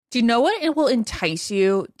Do you know what it will entice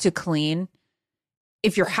you to clean?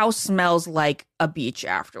 If your house smells like a beach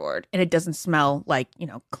afterward and it doesn't smell like,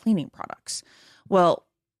 cleaning products. Well,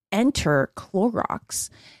 enter Clorox.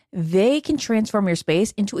 They can transform your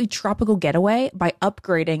space into a tropical getaway by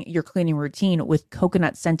upgrading your cleaning routine with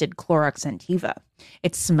coconut-scented Clorox Scentiva.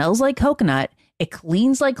 It smells like coconut, it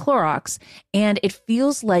cleans like Clorox, and it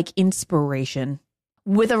feels like inspiration.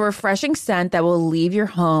 With a refreshing scent that will leave your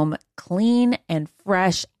home clean and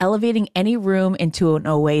fresh, elevating any room into an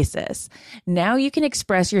oasis. Now you can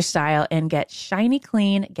express your style and get shiny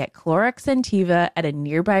clean. Get Clorox Scentiva at a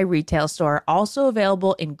nearby retail store, also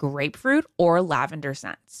available in grapefruit or lavender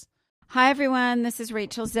scents. Hi, everyone. This is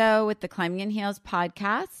Rachel Zoe with the Climbing in Heels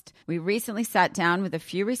podcast. We recently sat down with a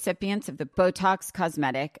few recipients of the Botox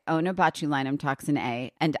Cosmetic, Onabotulinum Toxin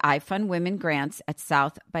A, and iFund Women grants at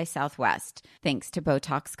South by Southwest, thanks to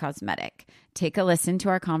Botox Cosmetic. Take a listen to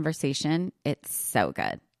our conversation. It's so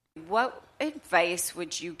good. What advice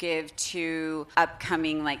would you give to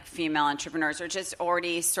upcoming female entrepreneurs or just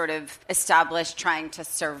already sort of established trying to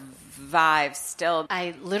survive still?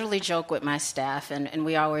 I literally joke with my staff and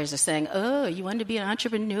we always are saying, oh, you want to be an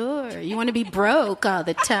entrepreneur? You want to be broke all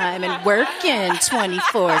the time and working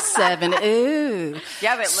 24/7. Ooh.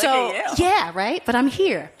 Yeah, but look at you. Yeah, right? But I'm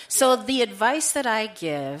here. So the advice that I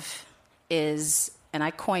give is, and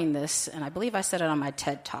I coined this, and I believe I said it on my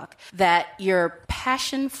TED Talk, that your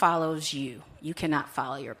passion follows you. You cannot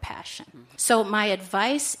follow your passion. So my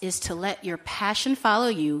advice is to let your passion follow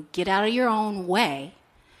you, get out of your own way,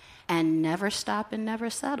 and never stop and never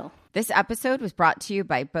settle. This episode was brought to you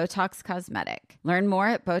by Botox Cosmetic. Learn more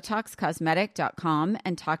at BotoxCosmetic.com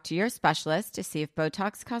and talk to your specialist to see if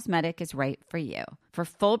Botox Cosmetic is right for you. For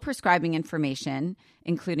full prescribing information,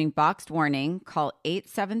 including boxed warning, call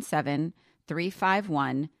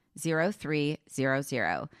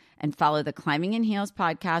 877-351-0300 and follow the Climbing in Heels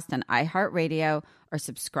podcast on iHeartRadio or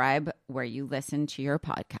subscribe where you listen to your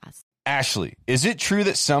podcast. Ashley, is it true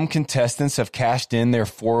that some contestants have cashed in their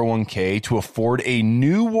 401k to afford a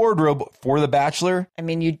new wardrobe for The Bachelor? I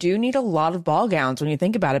mean, you do need a lot of ball gowns when you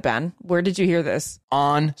think about it, Ben. Where did you hear this?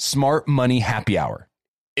 On Smart Money Happy Hour.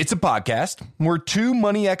 It's a podcast where two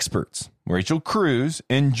money experts, Rachel Cruz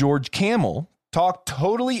and George Kamel, talk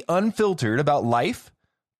totally unfiltered about life,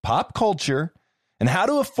 pop culture, and how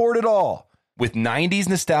to afford it all, with 90s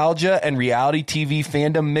nostalgia and reality TV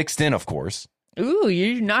fandom mixed in, of course. Ooh,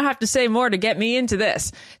 you do not have to say more to get me into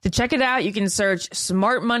this. To check it out, you can search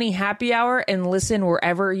Smart Money Happy Hour and listen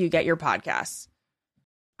wherever you get your podcasts.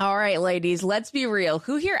 All right, ladies, let's be real.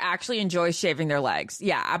 Who here actually enjoys shaving their legs?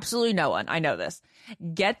 Yeah, absolutely no one. I know this.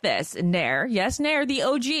 Get this. Nair, yes, Nair, the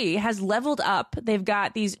OG, has leveled up. They've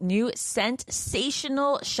got these new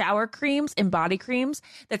sensational shower creams and body creams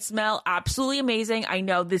that smell absolutely amazing. I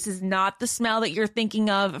know this is not the smell that you're thinking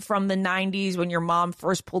of from the 90s when your mom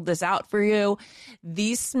first pulled this out for you.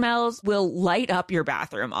 These smells will light up your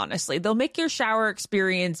bathroom, honestly. They'll make your shower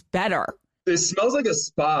experience better. It smells like a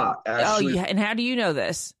spa, actually. Oh, yeah. And how do you know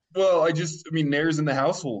this? Well, Nair's in the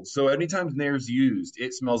household. So anytime Nair's used,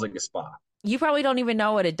 it smells like a spa. You probably don't even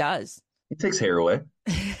know what it does. It takes hair away.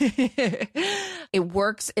 It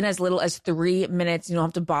works in as little as 3 minutes. You don't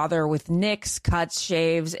have to bother with nicks, cuts,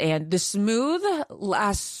 shaves, and the smooth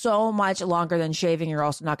lasts so much longer than shaving. You're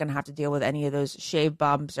also not going to have to deal with any of those shave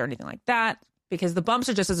bumps or anything like that because the bumps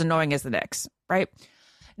are just as annoying as the nicks, right?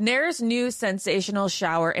 Nair's new sensational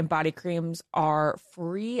shower and body creams are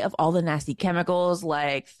free of all the nasty chemicals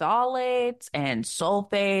like phthalates and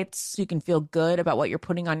sulfates. You can feel good about what you're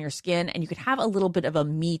putting on your skin, and you can have a little bit of a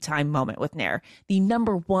me time moment with Nair, the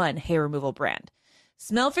 #1 hair removal brand.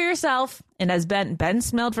 Smell for yourself, and as Ben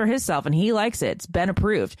smelled for himself, and he likes it. It's Ben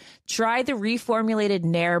approved. Try the reformulated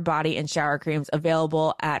Nair body and shower creams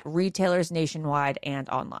available at retailers nationwide and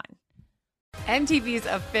online. MTV's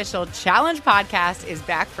official Challenge podcast is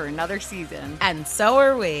back for another season. And so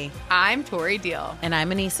are we. I'm Tori Deal. And I'm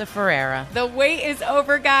Anissa Ferreira. The wait is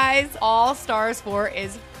over, guys. All Stars 4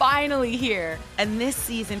 is finally here. And this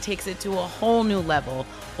season takes it to a whole new level.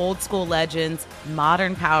 Old school legends,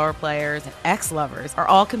 modern power players, and ex-lovers are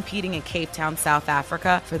all competing in Cape Town, South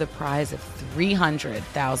Africa for the prize of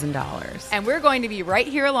 $300,000. And we're going to be right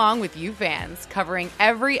here along with you fans, covering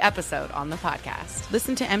every episode on the podcast.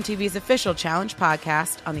 Listen to MTV's official Challenge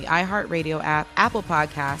podcast on the iHeartRadio app, Apple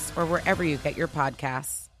Podcasts, or wherever you get your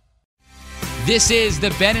podcasts. This is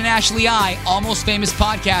the Ben and Ashley I Almost Famous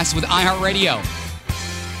podcast with iHeartRadio.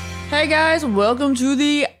 Hey guys, welcome to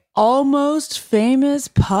the Almost Famous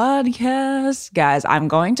podcast. Guys, I'm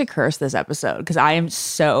going to curse this episode because I am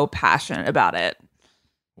so passionate about it.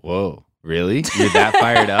 Whoa. Really? You're that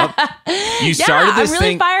fired up? You started this I'm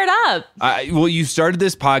really thing. fired up. Well, you started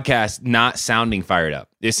this podcast not sounding fired up.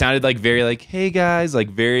 It sounded like very like, hey guys, like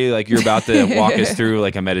very like you're about to walk us through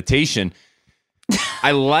like a meditation.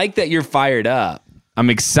 I like that you're fired up.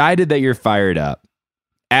 I'm excited that you're fired up.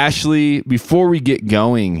 Ashley, before we get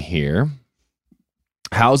going here,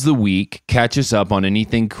 how's the week? Catch us up on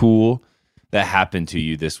anything cool that happened to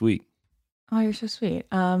you this week. Oh, you're so sweet.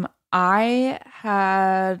 I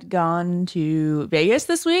had gone to Vegas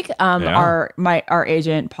this week. Our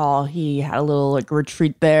agent Paul, he had a little like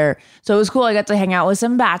retreat there, so it was cool. I got to hang out with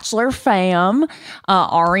some Bachelor fam,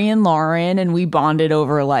 Ari and Lauren, and we bonded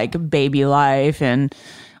over like baby life and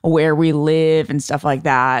where we live and stuff like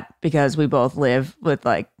that, because we both live with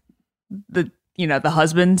like the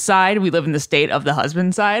husband side. We live in the state of the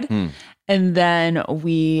husband side, and then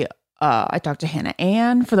I talked to Hannah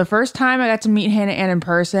Ann for the first time. I got to meet Hannah Ann in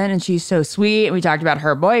person, and she's so sweet. And we talked about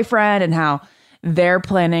her boyfriend and how they're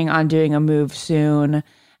planning on doing a move soon.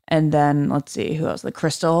 And then let's see who else. Like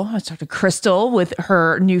Crystal. I talked to Crystal with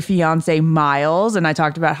her new fiance Miles, and I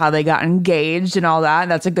talked about how they got engaged and all that. And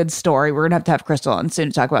that's a good story. We're gonna have Crystal on soon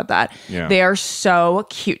to talk about that. Yeah. They are so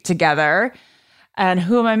cute together. And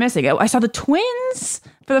who am I missing? I saw the twins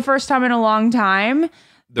for the first time in a long time.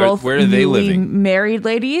 Both where are they living? Married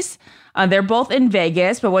ladies. They're both in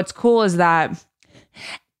Vegas, but what's cool is that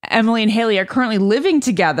Emily and Haley are currently living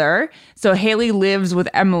together. So Haley lives with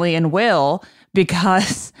Emily and Will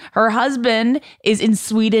because her husband is in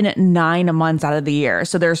Sweden 9 months out of the year.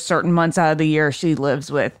 So there's certain months out of the year she lives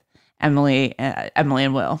with Emily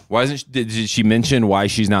and Will. Why did she mention why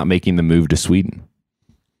she's not making the move to Sweden?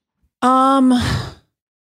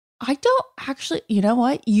 I don't actually, you know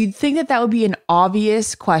what? You'd think that would be an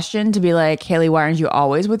obvious question to be like, Haley, why aren't you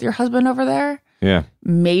always with your husband over there? Yeah.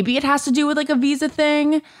 Maybe it has to do with like a visa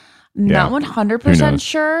thing. Not 100%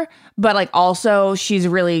 sure. But like also she's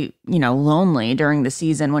really, lonely during the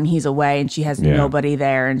season when he's away and she has nobody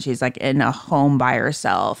there and she's like in a home by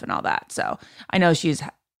herself and all that. So I know she's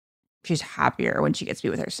happier when she gets to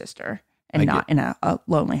be with her sister. And not in a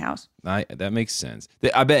lonely house. That makes sense.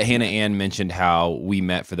 I bet Hannah Ann mentioned how we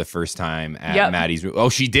met for the first time at Maddie's. Oh,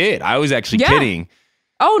 she did. I was actually kidding.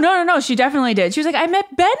 Oh, no. She definitely did. She was like, I met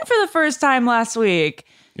Ben for the first time last week.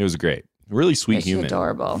 It was great. Really sweet human. She's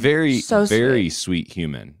adorable. Very sweet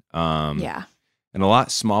human. And a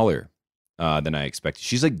lot smaller than I expected.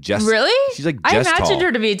 She's like Jess. Really? She's like Jess tall. I imagined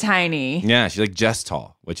her to be tiny. Yeah, she's like Jess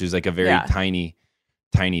tall, which is like a very tiny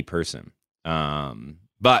person.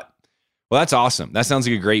 But... Well, that's awesome. That sounds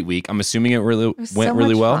like a great week. I'm assuming it went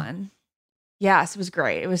really well. Fun. Yes, it was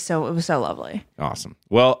great. It was so lovely. Awesome.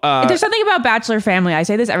 Well, there's something about Bachelor family. I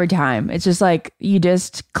say this every time. It's just like you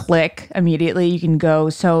just click immediately. You can go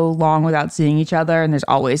so long without seeing each other, and there's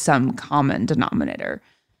always some common denominator.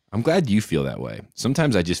 I'm glad you feel that way.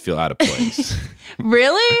 Sometimes I just feel out of place.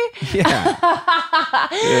 Really?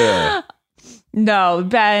 Yeah. No,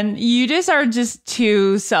 Ben, you just are just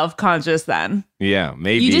too self-conscious then. Yeah,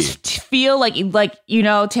 maybe. You just feel like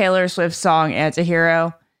Taylor Swift's song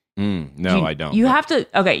Anti-Hero? No, I don't. You have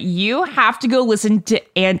to go listen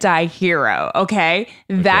to Anti-Hero, okay?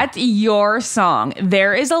 That's your song.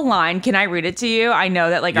 There is a line. Can I read it to you? I know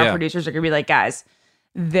that our producers are going to be like, guys,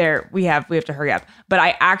 we have to hurry up. But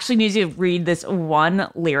I actually need to read this one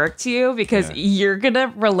lyric to you because you're going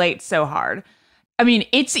to relate so hard. I mean,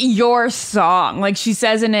 it's your song. Like she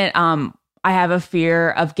says in it, I have a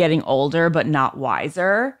fear of getting older, but not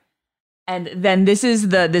wiser. And then this is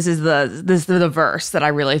the verse that I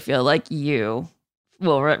really feel like you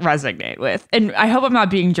will resonate with. And I hope I'm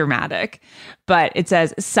not being dramatic, but it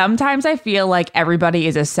says, sometimes I feel like everybody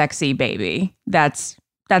is a sexy baby. That's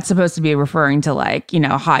supposed to be referring to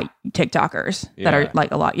hot TikTokers that are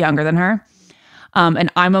like a lot younger than her.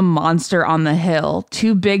 And I'm a monster on the hill,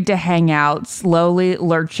 too big to hang out, slowly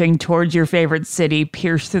lurching towards your favorite city,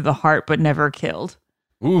 pierced through the heart, but never killed.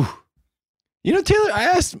 Ooh. Taylor, I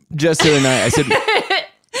asked Jess the other night, I said,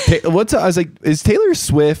 I was like, is Taylor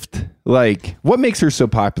Swift, what makes her so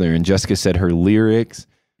popular? And Jessica said her lyrics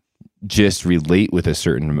just relate with a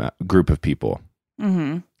certain group of people.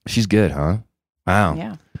 Mm-hmm. She's good, huh? Wow.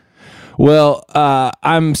 Yeah. Well,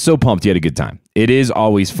 I'm so pumped you had a good time. It is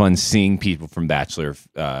always fun seeing people from Bachelor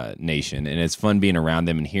Nation, and it's fun being around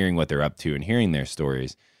them and hearing what they're up to and hearing their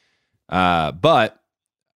stories. But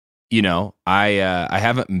I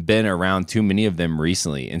haven't been around too many of them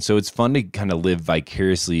recently, and so it's fun to kind of live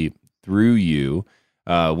vicariously through you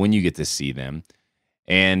when you get to see them.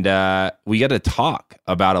 And we got to talk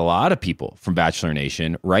about a lot of people from Bachelor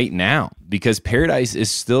Nation right now because Paradise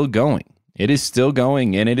is still going. It is still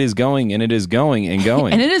going, and it is going, and it is going, and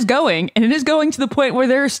going. And it is going, and it is going to the point where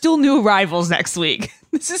there are still new arrivals next week.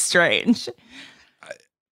 This is strange.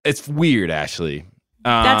 It's weird, Ashley.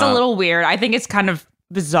 That's a little weird. I think it's kind of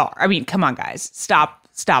bizarre. I mean, come on, guys. Stop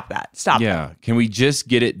that. Stop Yeah. that. Can we just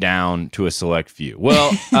get it down to a select few?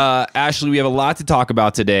 Well, Ashley, we have a lot to talk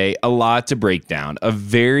about today, a lot to break down, a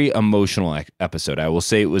very emotional episode. I will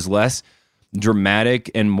say it was less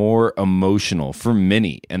dramatic and more emotional for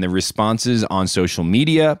many. And the responses on social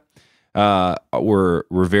media were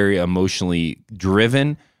very emotionally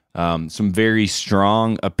driven. Some very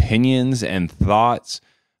strong opinions and thoughts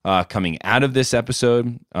coming out of this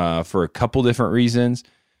episode for a couple different reasons.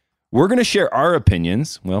 We're going to share our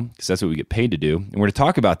opinions, well, because that's what we get paid to do. And we're going to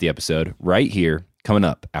talk about the episode right here, coming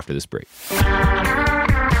up after this break.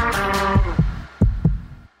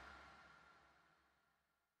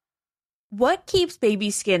 What keeps baby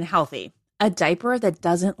skin healthy? A diaper that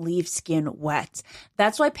doesn't leave skin wet.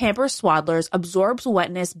 That's why Pampers Swaddlers absorbs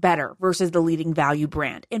wetness better versus the leading value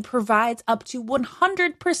brand and provides up to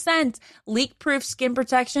 100% leak-proof skin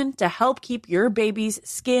protection to help keep your baby's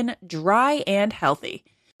skin dry and healthy.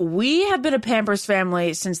 We have been a Pampers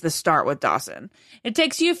family since the start with Dawson. It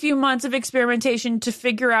takes you a few months of experimentation to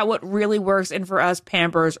figure out what really works, and for us,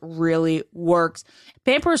 Pampers really works.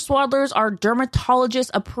 Pampers Swaddlers are dermatologist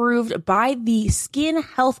approved by the Skin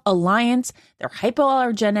Health Alliance. They're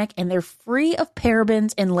hypoallergenic and they're free of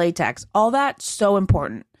parabens and latex. All that so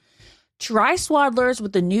important. Try Swaddlers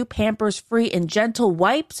with the new Pampers Free and Gentle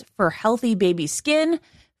wipes for healthy baby skin.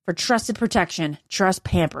 For trusted protection, trust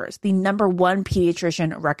Pampers, the #1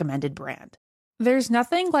 pediatrician recommended brand. There's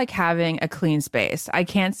nothing like having a clean space. I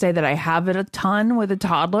can't say that I have it a ton with a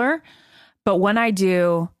toddler, but when I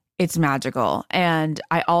do, it's magical. And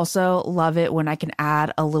I also love it when I can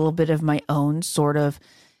add a little bit of my own sort of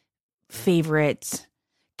favorite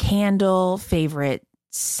candle, favorite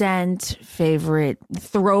scent, favorite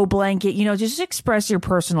throw blanket, just express your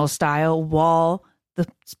personal style while the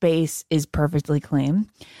space is perfectly clean.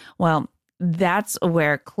 Well, that's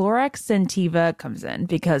where Clorox Scentiva comes in,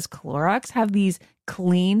 because Clorox have these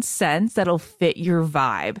clean scents that'll fit your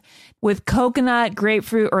vibe. With coconut,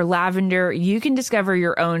 grapefruit, or lavender, you can discover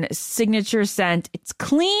your own signature scent. It's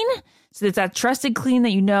clean, so it's that trusted clean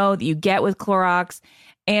that you get with Clorox,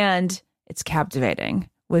 and it's captivating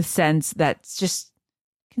with scents that just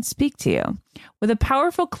can speak to you. With a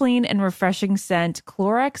powerful, clean, and refreshing scent,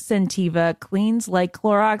 Clorox Scentiva cleans like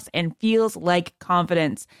Clorox and feels like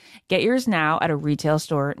confidence. Get yours now at a retail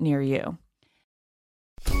store near you.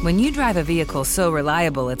 When you drive a vehicle so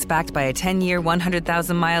reliable it's backed by a 10-year,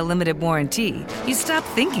 100,000-mile limited warranty, you stop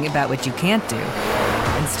thinking about what you can't do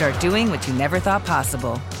and start doing what you never thought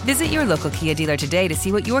possible. Visit your local Kia dealer today to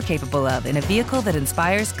see what you're capable of in a vehicle that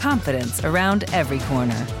inspires confidence around every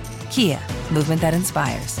corner. Kia, movement that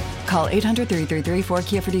inspires. Call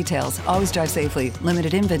 800-333-4KIA for details. Always drive safely.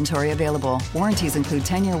 Limited inventory available. Warranties include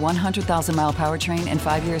 10-year 100,000-mile powertrain and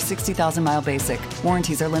 5-year 60,000-mile basic.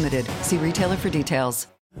 Warranties are limited. See retailer for details.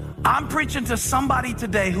 I'm preaching to somebody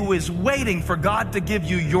today who is waiting for God to give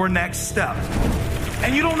you your next step.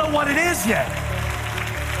 And you don't know what it is yet.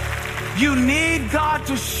 You need God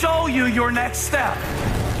to show you your next step.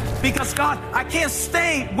 Because God, I can't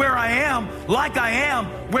stay where I am, like I am,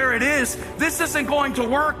 where it is. This isn't going to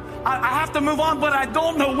work. I have to move on, but I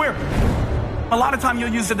don't know where. A lot of time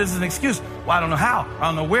you'll use it as an excuse. Well, I don't know how. I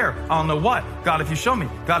don't know where. I don't know what. God, if you show me.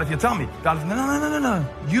 God, if you tell me. God, if... No.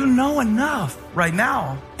 You know enough right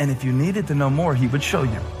now. And if you needed to know more, he would show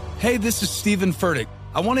you. Hey, this is Stephen Furtick.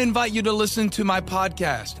 I want to invite you to listen to my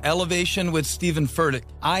podcast, Elevation with Stephen Furtick.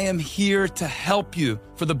 I am here to help you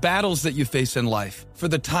for the battles that you face in life, for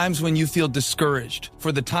the times when you feel discouraged,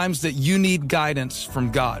 for the times that you need guidance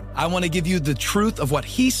from God. I want to give you the truth of what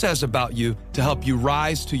he says about you to help you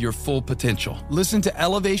rise to your full potential. Listen to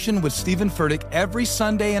Elevation with Stephen Furtick every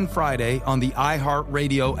Sunday and Friday on the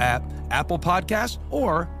iHeartRadio app, Apple Podcasts,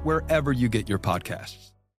 or wherever you get your podcasts.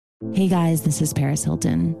 Hey guys, this is Paris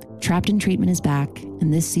Hilton. Trapped in Treatment is back,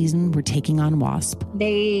 and this season we're taking on WASP.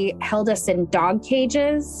 They held us in dog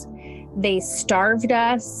cages. They starved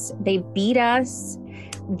us. They beat us.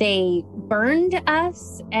 They burned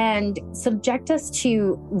us and subject us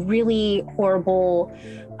to really horrible,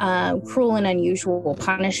 cruel and unusual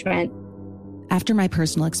punishment. After my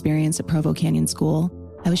personal experience at Provo Canyon School,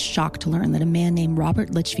 I was shocked to learn that a man named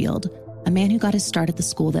Robert Litchfield, a man who got his start at the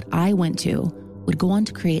school that I went to, would go on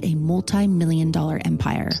to create a multi-million-dollar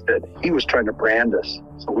empire. That he was trying to brand us,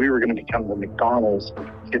 so we were going to become the McDonald's of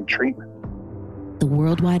kid treatment. The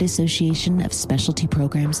Worldwide Association of Specialty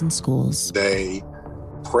Programs in Schools. They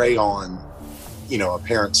prey on a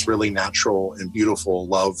parent's really natural and beautiful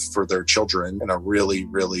love for their children in a really,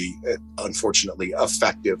 really, unfortunately,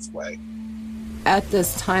 effective way. At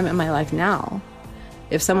this time in my life now,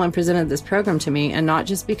 if someone presented this program to me, and not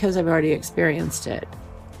just because I've already experienced it,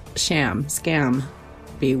 sham, scam,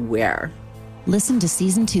 beware. Listen to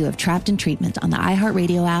Season 2 of Trapped in Treatment on the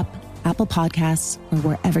iHeartRadio app, Apple Podcasts, or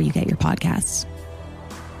wherever you get your podcasts.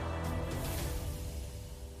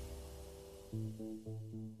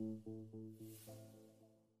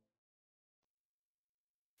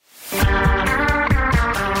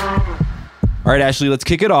 All right, Ashley, let's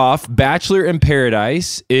kick it off. Bachelor in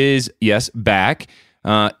Paradise is, yes, back.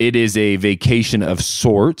 It is a vacation of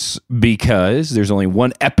sorts because there's only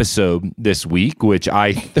one episode this week, which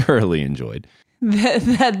I thoroughly enjoyed.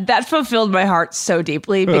 That fulfilled my heart so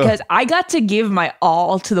deeply because I got to give my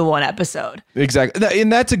all to the one episode. Exactly.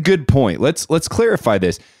 And that's a good point. Let's clarify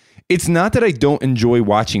this. It's not that I don't enjoy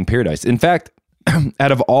watching Paradise. In fact,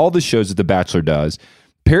 out of all the shows that The Bachelor does,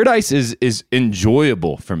 Paradise is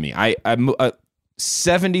enjoyable for me. I'm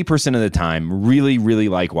 70% of the time really, really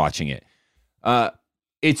like watching it.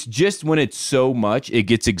 It's just when it's so much, it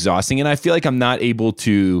gets exhausting. And I feel like I'm not able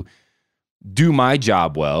to do my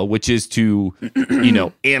job well, which is to,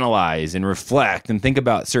 analyze and reflect and think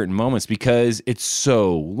about certain moments because it's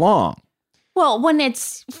so long. Well, when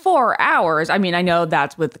it's 4 hours, I mean, I know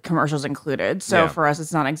that's with commercials included. So for us,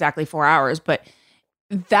 it's not exactly 4 hours, but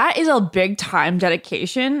that is a big time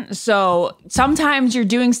dedication. So sometimes you're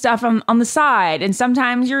doing stuff on the side and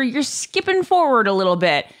sometimes you're skipping forward a little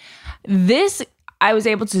bit. This, I was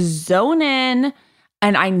able to zone in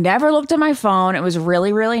and I never looked at my phone. It was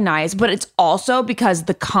really, really nice. But it's also because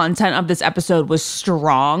the content of this episode was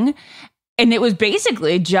strong. And it was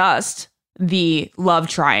basically just the love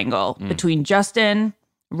triangle between Justin,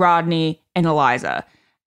 Rodney, and Eliza.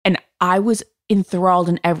 And I was enthralled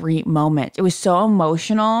in every moment. It was so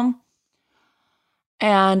emotional.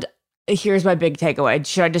 And here's my big takeaway.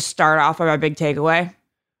 Should I just start off with my big takeaway?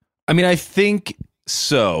 I mean, I think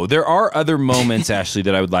so. There are other moments, Ashley,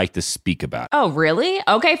 that I would like to speak about. Oh, really?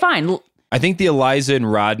 Okay, fine. I think the Eliza and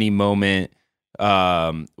Rodney moment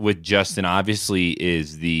with Justin obviously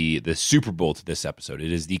is the Super Bowl to this episode.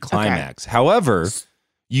 It is the climax. Okay. However,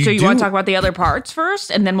 you want to talk about the other parts first,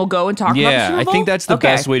 and then we'll go and talk about the Super Bowl? I think that's the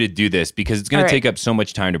best way to do this because it's going to take up so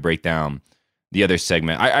much time to break down the other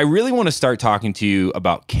segment. I really want to start talking to you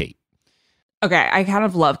about Kate. Okay, I kind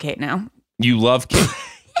of love Kate now. You love Kate?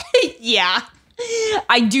 Yeah.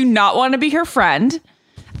 I do not want to be her friend.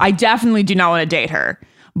 I definitely do not want to date her,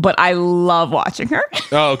 but I love watching her.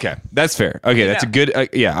 Oh, okay. That's fair. Okay, that's a good...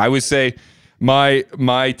 I would say my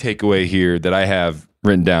takeaway here that I have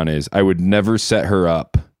written down is I would never set her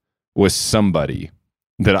up with somebody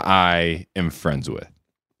that I am friends with.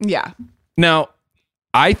 Yeah. Now,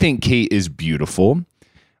 I think Kate is beautiful.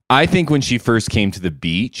 I think when she first came to the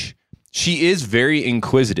beach, she is very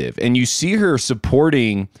inquisitive, and you see her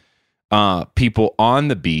supporting people on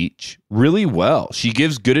the beach really well. She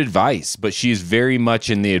gives good advice, but she is very much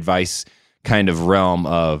in the advice kind of realm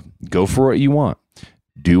of go for what you want,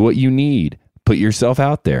 do what you need, put yourself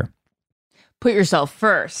out there. Put yourself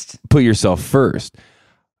first. Put yourself first.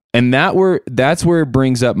 And that's where it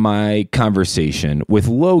brings up my conversation with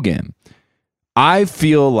Logan. I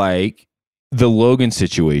feel like the Logan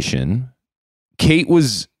situation, Kate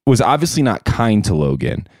was obviously not kind to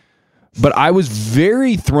Logan, but I was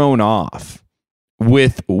very thrown off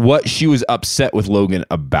with what she was upset with Logan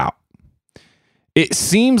about. It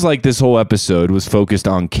seems like this whole episode was focused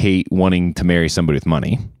on Kate wanting to marry somebody with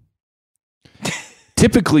money.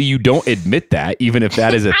 Typically, you don't admit that, even if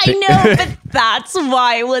that is a thing. I know, but that's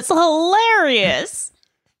why it was hilarious.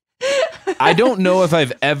 I don't know if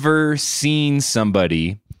I've ever seen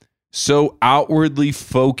somebody so outwardly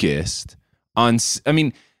focused on... I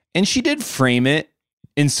mean, and she did frame it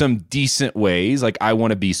in some decent ways. Like, I want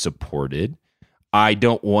to be supported. I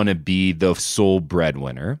don't want to be the sole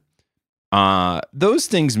breadwinner. Those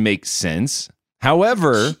things make sense.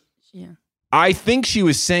 However... Yeah. I think she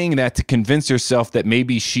was saying that to convince herself that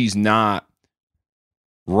maybe she's not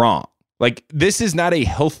wrong. Like, this is not a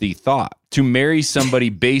healthy thought to marry somebody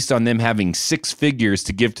based on them having 6 figures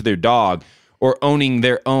to give to their dog or owning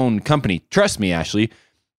their own company. Trust me, Ashley,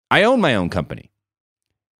 I own my own company.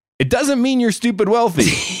 It doesn't mean you're stupid wealthy.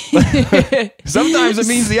 Sometimes it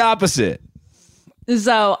means the opposite.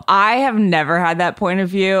 So I have never had that point of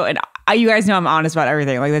view, and you guys know I'm honest about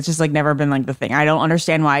everything. Like, that's just like never been like the thing. I don't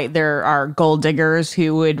understand why there are gold diggers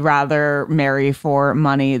who would rather marry for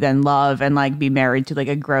money than love and like be married to like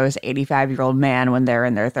a gross 85-year-old man when they're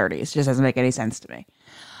in their 30s. It just doesn't make any sense to me.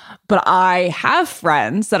 But I have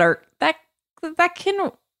friends that are that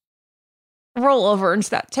can roll over into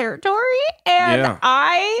that territory. And Yeah.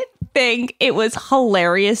 I think it was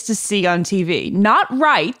hilarious to see on TV. Not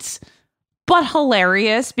right, but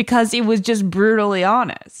hilarious because it was just brutally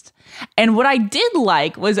honest. And what I did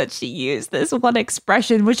like was that she used this one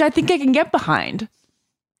expression, which I think I can get behind.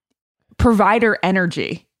 Provider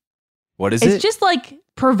energy. What is it? It's just like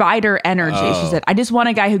provider energy. Oh. She said, I just want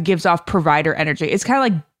a guy who gives off provider energy. It's kind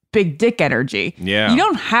of like big dick energy. Yeah. You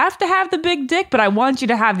don't have to have the big dick, but I want you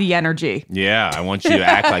to have the energy. Yeah, I want you to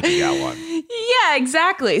act like you got one. Yeah,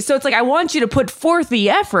 exactly. So it's like, I want you to put forth the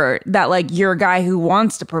effort that like you're a guy who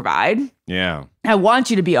wants to provide. Yeah. I want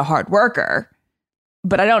you to be a hard worker,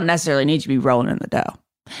 but I don't necessarily need you to be rolling in the dough.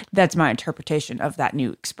 That's my interpretation of that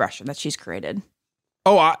new expression that she's created.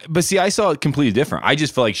 Oh, but see, I saw it completely different. I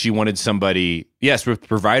just feel like she wanted somebody, yes, with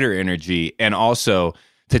provider energy, and also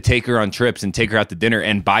to take her on trips and take her out to dinner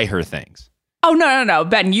and buy her things. Oh, no,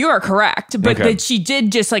 Ben, you are correct. But Okay. that she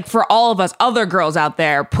did, just like for all of us other girls out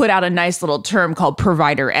there, put out a nice little term called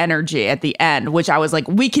provider energy at the end, which I was like,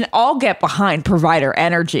 we can all get behind provider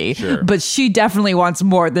energy. Sure. But she definitely wants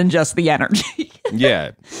more than just the energy.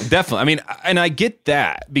 Yeah, definitely. I mean, and I get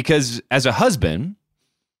that because as a husband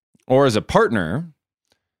or as a partner,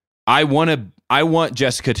 I want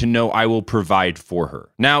Jessica to know I will provide for her.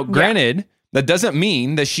 Now, granted, that doesn't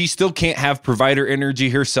mean that she still can't have provider energy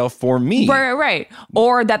herself for me. Right.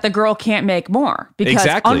 Or that the girl can't make more. Because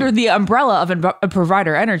Exactly. under the umbrella of a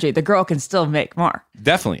provider energy, the girl can still make more.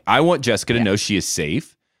 Definitely. I want Jessica to know she is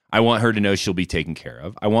safe. I want her to know she'll be taken care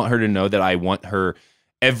of. I want her to know that I want her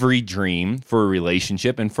every dream for a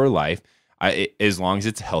relationship and for life, as long as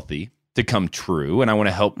it's healthy, to come true. And I want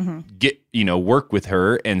to help work with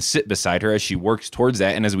her and sit beside her as she works towards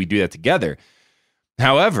that and as we do that together.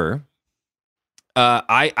 However,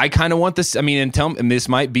 I kind of want this, and this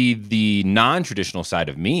might be the non-traditional side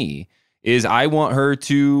of me, is I want her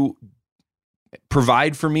to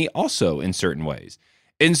provide for me also in certain ways.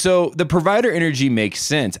 And so the provider energy makes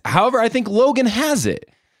sense. However, I think Logan has it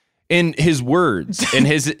in his words, in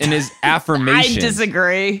his affirmations. I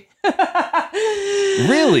disagree.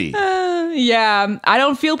 Really? Yeah, I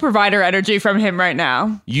don't feel provider energy from him right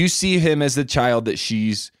now. You see him as the child that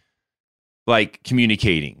she's like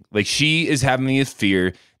communicating. Like she is having this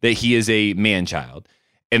fear that he is a man child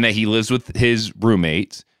and that he lives with his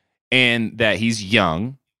roommates and that he's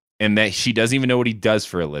young and that she doesn't even know what he does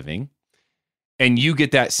for a living. And you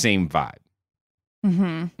get that same vibe.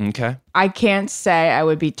 Mm-hmm. Okay. I can't say I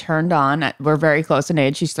would be turned on. We're very close in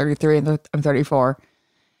age. She's 33 and I'm 34.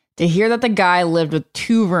 To hear that the guy lived with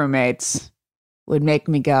 2 roommates would make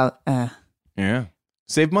me go, Yeah.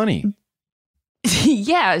 Save money.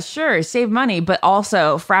 Yeah, sure. Save money, but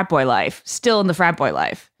also frat boy life. Still in the frat boy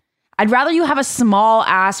life. I'd rather you have a small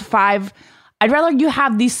ass 5. I'd rather you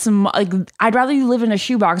have these small, I'd rather you live in a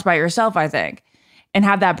shoebox by yourself, I think, and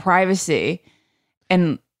have that privacy.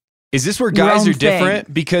 And is this where your guys own are different?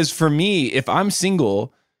 thing. Because for me, if I'm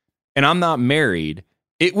single and I'm not married,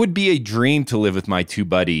 it would be a dream to live with my 2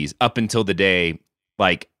 buddies up until the day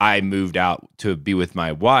like I moved out to be with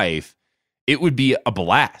my wife. It would be a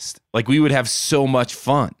blast. Like we would have so much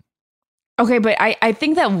fun. Okay, but I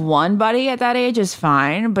think that 1 buddy at that age is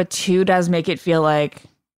fine, but 2 does make it feel like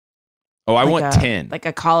I like want a- 10. like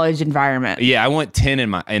a college environment. Yeah, I want 10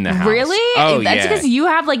 in the house. Really? Oh, That's yeah. because you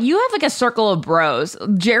have like a circle of bros.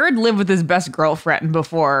 Jared lived with his best girlfriend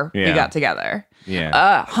before we Yeah. got together.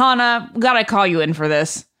 Yeah. Hannah, gotta call you in for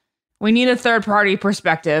this. We need a third party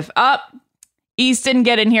perspective. Easton,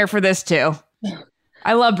 get in here for this too.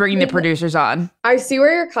 I love bringing the producers on. I see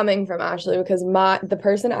where you're coming from, Ashley, because the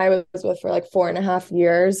person I was with for like 4.5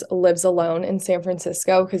 years lives alone in San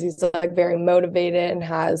Francisco because he's like very motivated and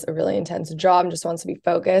has a really intense job and just wants to be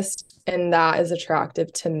focused. And that is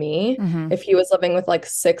attractive to me. Mhm. If he was living with like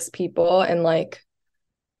 6 people and like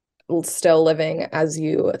still living, as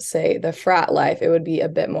you say, the frat life, it would be a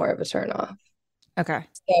bit more of a turnoff. Okay.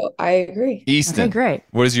 So I agree. Easton, Okay, great.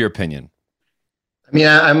 What is your opinion? I mean,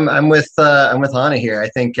 I'm with Hannah here. I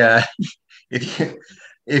think if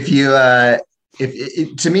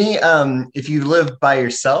to me, if you live by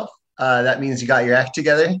yourself, that means you got your act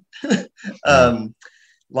together.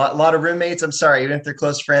 Lot of roommates. I'm sorry, even if they're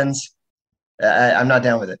close friends, I'm not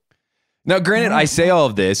down with it. Now, granted, I say all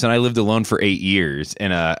of this, and I lived alone for 8 years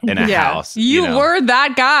in a house. You know. were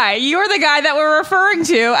that guy. You were the guy that we're referring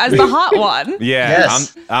to as the hot one. Yeah,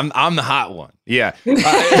 Yes. I'm the hot one. Yeah.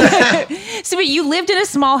 So but you lived in a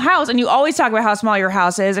small house and you always talk about how small your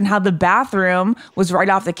house is and how the bathroom was right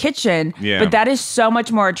off the kitchen. Yeah. But that is so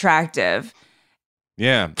much more attractive.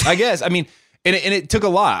 Yeah, I guess. I mean, and it took a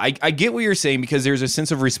lot. I get what you're saying because there's a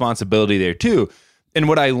sense of responsibility there too. And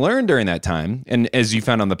what I learned during that time, and as you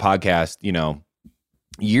found on the podcast,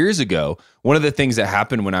 years ago, one of the things that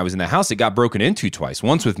happened when I was in the house, it got broken into twice.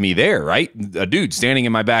 Once with me there, right? A dude standing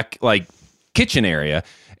in my back, kitchen area.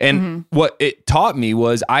 And what it taught me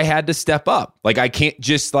was I had to step up. I can't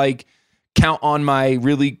just count on my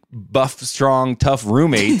really buff, strong, tough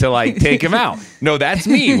roommate to take him out. No, that's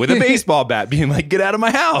me with a baseball bat being get out of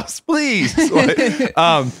my house, please.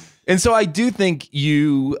 And so I do think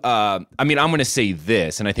I'm going to say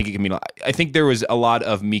this, and I think it can mean, I think there was a lot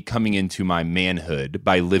of me coming into my manhood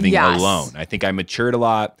by living alone. I think I matured a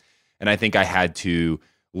lot, and I think I had to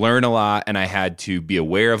learn a lot, and I had to be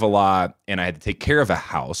aware of a lot, and I had to take care of a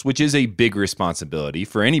house, which is a big responsibility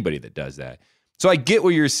for anybody that does that. So I get what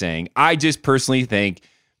you're saying. I just personally think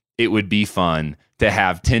it would be fun to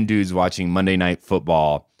have 10 dudes watching Monday Night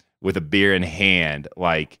Football with a beer in hand,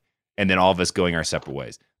 and then all of us going our separate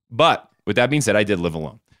ways. But with that being said, I did live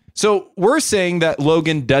alone. So we're saying that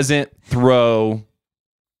Logan doesn't throw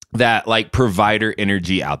that provider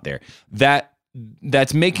energy out there.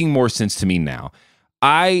 That's making more sense to me now.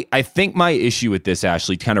 I think my issue with this,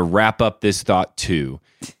 Ashley, to kind of wrap up this thought too,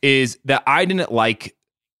 is that I didn't like.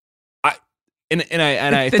 I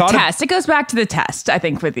the thought test. It goes back to the test, I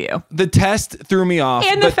think, with you. The test threw me off,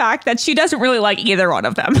 and the fact that she doesn't really like either one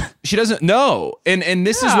of them. She doesn't know, and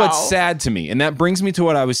this is what's sad to me, and that brings me to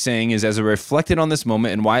what I was saying is as I reflected on this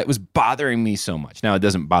moment and why it was bothering me so much. Now it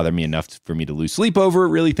doesn't bother me enough for me to lose sleep over it.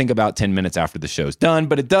 Really think about 10 minutes after the show's done,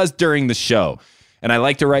 but it does during the show, and I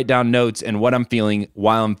like to write down notes and what I'm feeling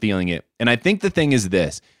while I'm feeling it. And I think the thing is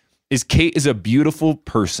this: is Kate is a beautiful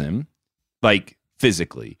person,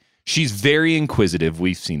 physically. She's very inquisitive.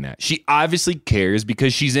 We've seen that. She obviously cares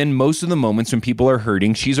because she's in most of the moments when people are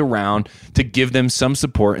hurting. She's around to give them some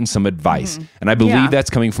support and some advice. And I believe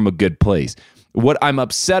that's coming from a good place. What I'm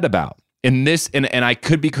upset about in this, and I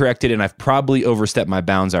could be corrected, and I've probably overstepped my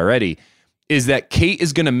bounds already, is that Kate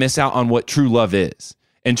is going to miss out on what true love is.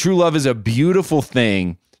 And true love is a beautiful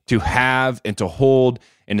thing to have and to hold,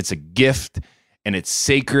 and it's a gift, and it's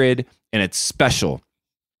sacred, and it's special.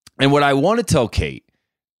 And what I want to tell Kate,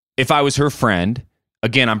 if I was her friend,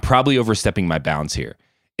 again, I'm probably overstepping my bounds here,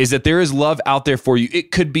 is that there is love out there for you.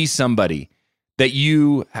 It could be somebody that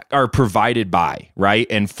you are provided by, right?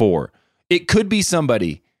 And for. It could be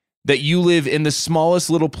somebody that you live in the smallest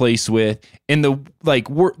little place with, in the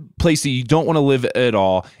place that you don't want to live at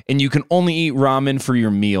all, and you can only eat ramen for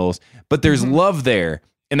your meals, but there's love there,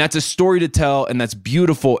 and that's a story to tell, and that's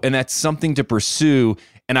beautiful, and that's something to pursue.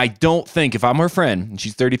 And I don't think, if I'm her friend, and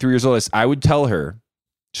she's 33 years old, I would tell her,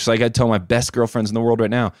 just like I'd tell my best girlfriends in the world right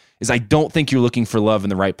now, is I don't think you're looking for love in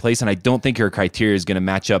the right place, and I don't think your criteria is going to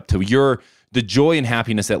match up to the joy and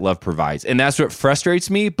happiness that love provides. And that's what frustrates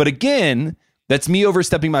me. But again, that's me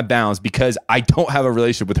overstepping my bounds because I don't have a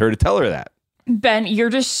relationship with her to tell her that. Ben, you're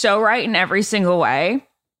just so right in every single way.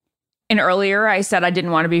 And earlier I said I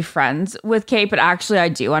didn't want to be friends with Kate, but actually I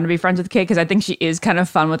do want to be friends with Kate because I think she is kind of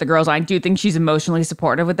fun with the girls. I do think she's emotionally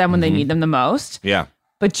supportive with them when they need them the most. Yeah.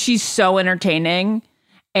 But she's so entertaining.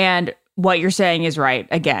 And what you're saying is right.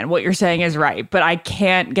 Again, what you're saying is right. But I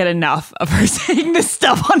can't get enough of her saying this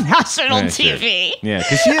stuff on national TV. Sure. Yeah,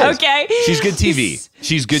 because she is. Okay. She's good TV.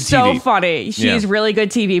 She's good TV. So funny. She's really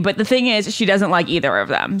good TV. But the thing is, she doesn't like either of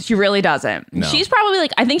them. She really doesn't. No. She's probably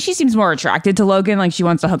I think she seems more attracted to Logan. She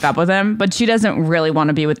wants to hook up with him. But she doesn't really want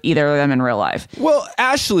to be with either of them in real life. Well,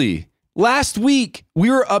 Ashley, last week we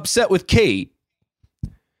were upset with Kate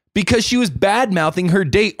because she was bad-mouthing her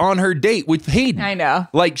date on her date with Hayden. I know.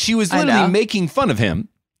 She was literally making fun of him.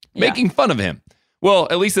 Making fun of him. Well,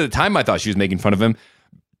 at least at the time I thought she was making fun of him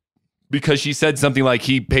because she said something like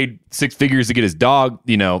he paid 6 figures to get his dog,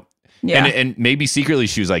 Yeah. And maybe secretly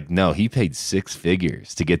she was like, no, he paid 6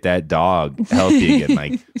 figures to get that dog healthy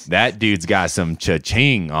again. That dude's got some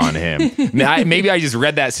cha-ching on him. Maybe I just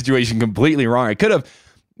read that situation completely wrong. I could have.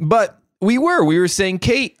 But we were saying,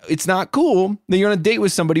 Kate, it's not cool that you're on a date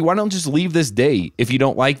with somebody. Why don't just leave this date if you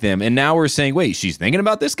don't like them? And now we're saying, wait, she's thinking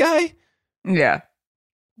about this guy? Yeah.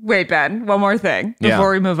 Wait, Ben, one more thing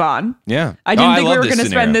before we move on. Yeah. I didn't think we were going to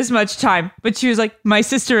spend this much time, but she was like, my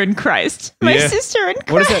sister in Christ. My sister in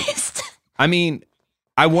Christ. What is that? I mean,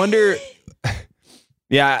 I wonder.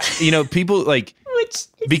 Yeah, people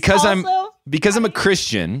because I'm a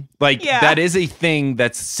Christian, that is a thing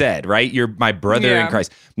that's said, right? You're my brother in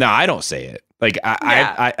Christ. No, I don't say it.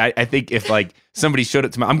 I think if somebody showed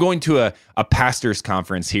it to me, I'm going to a pastor's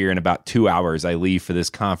conference here in about 2 hours. I leave for this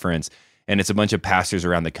conference, and it's a bunch of pastors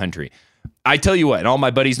around the country. I tell you what, and all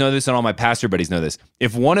my buddies know this, and all my pastor buddies know this.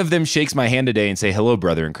 If one of them shakes my hand today and say, hello,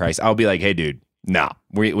 brother in Christ, I'll be like, hey, dude, no,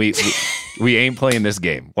 we ain't playing this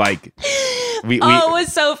game. it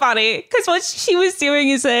was so funny because what she was doing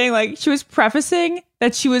is saying, like, she was prefacing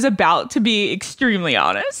that she was about to be extremely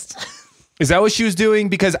honest. Is that what she was doing?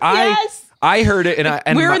 Because I heard it,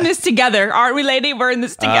 and we're in this together, aren't we, lady? We're in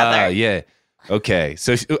this together. Yeah. Okay.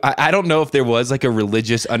 So I don't know if there was like a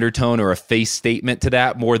religious undertone or a face statement to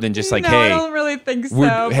that more than just like, hey, I don't really think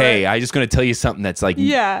so. Hey, I'm just going to tell you something that's like,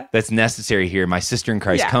 that's necessary here. My sister in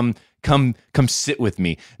Christ, come sit with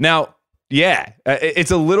me. Now,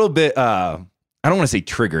 it's a little bit, I don't want to say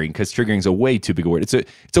triggering because triggering is a way too big a word.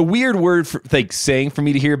 It's a weird word for like saying for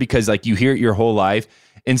me to hear because like you hear it your whole life.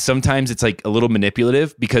 And sometimes it's like a little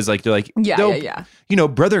manipulative because like they're like, you know,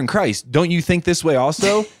 brother in Christ, don't you think this way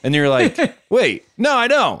also? And you're like, wait, no, I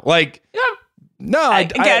don't. Like, no,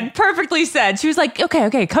 again, perfectly said. She was like,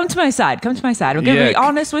 okay, come to my side. I'm going to be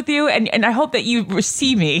honest with you, and I hope that you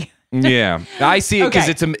see me. Yeah, I see it because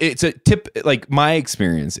it's a tip. Like my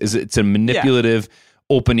experience is it's a manipulative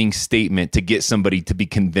opening statement to get somebody to be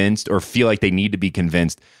convinced or feel like they need to be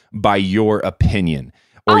convinced by your opinion.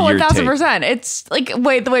 1,000%. It's like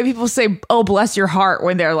the way people say, "Oh, bless your heart"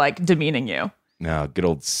 when they're like demeaning you. No, good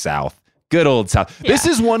old South. Good old South. Yeah. This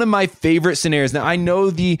is one of my favorite scenarios. Now I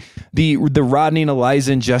know the Rodney and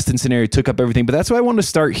Eliza and Justin scenario took up everything, but that's why I wanted to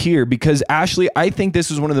start here because Ashley, I think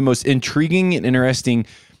this was one of the most intriguing and interesting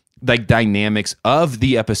like dynamics of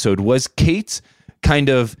the episode was Kate's kind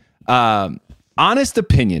of honest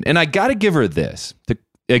opinion, and I got to give her this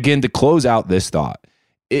to close out this thought.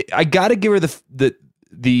 I got to give her the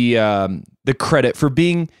credit for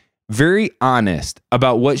being very honest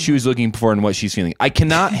about what she was looking for and what she's feeling. I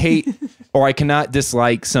cannot hate or I cannot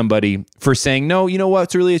dislike somebody for saying, no, you know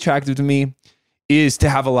what's really attractive to me is to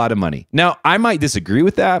have a lot of money. Now, I might disagree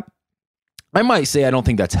with that. I might say I don't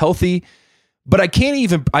think that's healthy, but I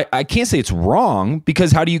can't say it's wrong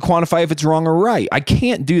because how do you quantify if it's wrong or right? I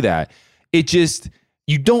can't do that. It just,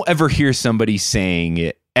 you don't ever hear somebody saying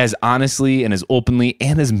it as honestly and as openly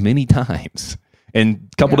and as many times in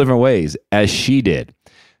a couple different ways as she did.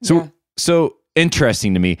 So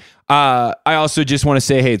interesting to me. I also just want to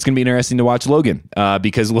say, hey, it's going to be interesting to watch Logan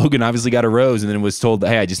because Logan obviously got a rose and then was told,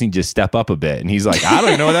 hey, I just need you to step up a bit. And he's like, I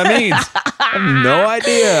don't know what that means. I have no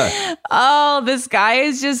idea. Oh, this guy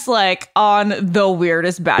is just like on the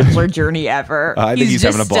weirdest bachelor journey ever. I think he's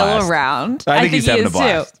having a blast. Still around. I think he's having a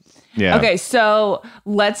blast. Too. Yeah. Okay, so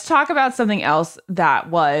let's talk about something else that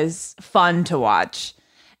was fun to watch.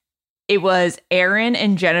 It was Aaron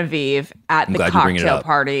and Genevieve at the cocktail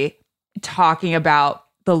party talking about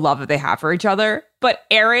the love that they have for each other. But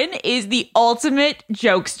Aaron is the ultimate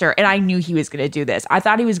jokester, and I knew he was going to do this. I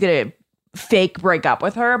thought he was going to fake break up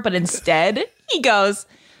with her, but instead he goes,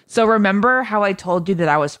 so remember how I told you that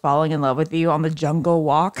I was falling in love with you on the jungle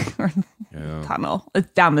walk or tunnel?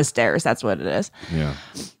 It's down the stairs. That's what it is. Yeah.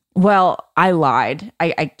 Well, I lied.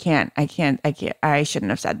 I shouldn't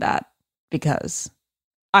have said that because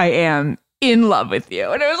I am in love with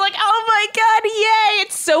you. And it was like, oh my God, yay.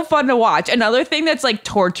 It's so fun to watch. Another thing that's like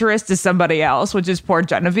torturous to somebody else, which is poor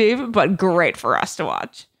Genevieve, but great for us to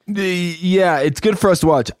watch. Yeah, it's good for us to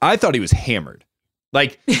watch. I thought he was hammered.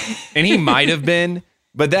 Like, and he might have been,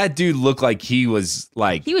 but that dude looked like he was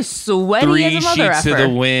like... He was sweaty 3 as a mother sheets to the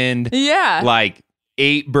wind. Yeah. Like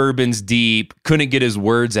 8 bourbons deep. Couldn't get his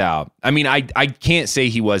words out. I mean, I can't say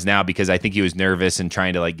he was now because I think he was nervous and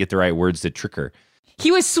trying to like get the right words to trick her. He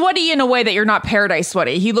was sweaty in a way that you're not Paradise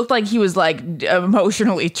sweaty. He looked like he was like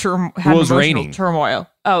emotionally turmoil. It was raining. Turmoil.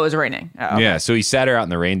 Oh, it was raining. Oh, okay. Yeah, so he sat her out in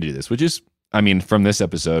the rain to do this, which is, I mean, from this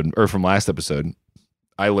episode or from last episode,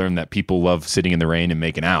 I learned that people love sitting in the rain and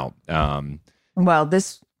making out. Well,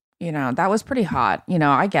 this, that was pretty hot.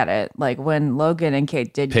 I get it. Like when Logan and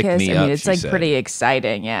Kate did kiss, it's like pretty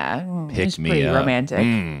exciting. Yeah. Pick me pretty up.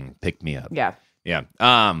 Romantic. Pick me up. Yeah. Yeah.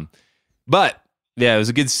 But yeah, it was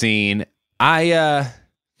a good scene. I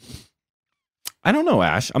don't know,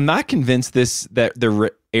 Ash. I'm not convinced that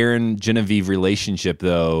the Aaron Genevieve relationship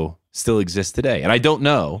though still exists today, and I don't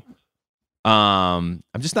know. I'm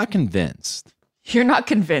just not convinced. You're not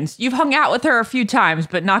convinced. You've hung out with her a few times,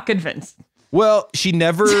 but not convinced. Well, she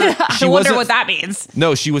never. I wonder what that means.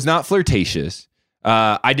 No, she was not flirtatious.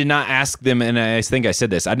 I did not ask them, and I think I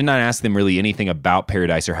said this. I did not ask them really anything about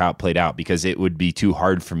Paradise or how it played out because it would be too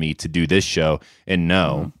hard for me to do this show and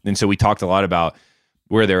know. Mm-hmm. And so we talked a lot about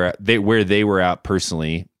where they were at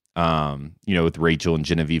personally, with Rachel and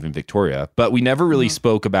Genevieve and Victoria. But we never really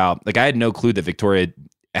spoke about, like, I had no clue that Victoria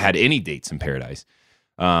had any dates in Paradise,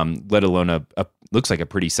 let alone a looks like a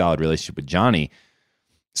pretty solid relationship with Johnny.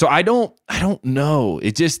 So I don't know.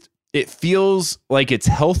 It feels like it's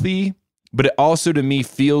healthy. But it also, to me,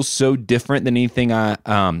 feels so different than anything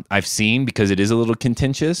I've seen because it is a little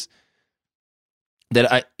contentious.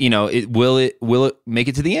 that will it make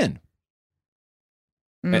it to the end?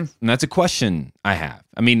 And that's a question I have.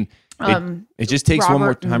 I mean, it just takes one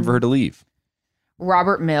more time for her to leave.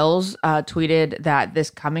 Robert Mills tweeted that this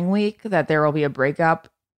coming week that there will be a breakup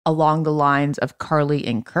along the lines of Carly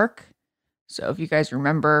and Kirk. So if you guys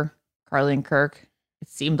remember Carly and Kirk, it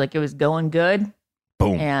seemed like it was going good.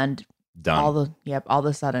 Boom. And done. All of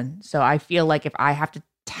a sudden. So I feel like if I have to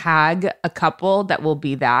tag a couple that will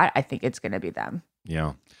be that, I think it's going to be them.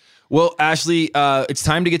 Yeah. Well, Ashley, it's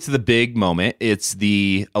time to get to the big moment. It's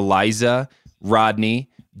the Eliza, Rodney,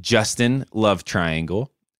 Justin love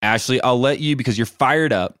triangle. Ashley, I'll let you, because you're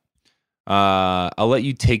fired up, I'll let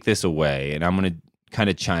you take this away, and I'm going to kind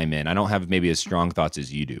of chime in. I don't have maybe as strong thoughts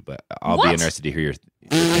as you do, but I'll be interested to hear your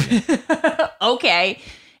Okay.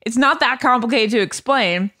 It's not that complicated to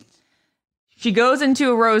explain. She goes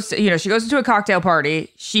into a roast, she goes into a cocktail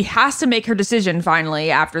party. She has to make her decision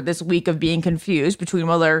finally after this week of being confused between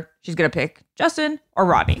whether she's going to pick Justin or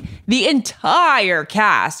Rodney. The entire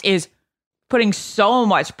cast is putting so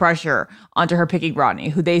much pressure onto her picking Rodney,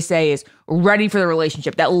 who they say is ready for the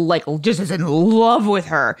relationship, that just is in love with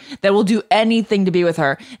her, that will do anything to be with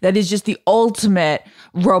her, that is just the ultimate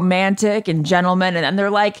romantic and gentleman. And then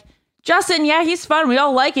they're like, Justin, yeah, he's fun. We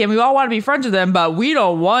all like him. We all want to be friends with him, but we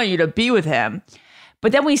don't want you to be with him.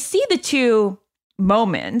 But then we see the two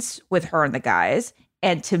moments with her and the guys.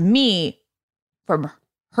 And to me, from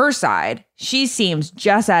her side, she seems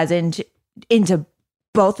just as into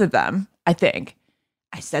both of them, I think.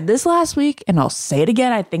 I said this last week, and I'll say it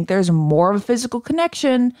again. I think there's more of a physical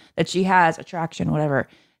connection that she has, attraction, whatever,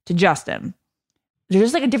 to Justin. There's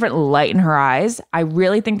just like a different light in her eyes. I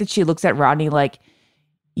really think that she looks at Rodney like,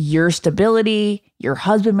 your stability, your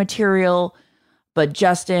husband material, but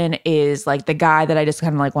Justin is like the guy that I just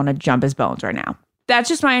kind of like want to jump his bones right now. That's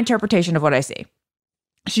just my interpretation of what I see.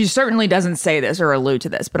 She certainly doesn't say this or allude to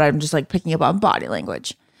this, but I'm just like picking up on body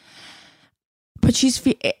language. But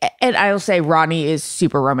and I will say Rodney is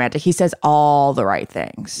super romantic. He says all the right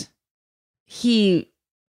things. It's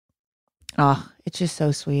just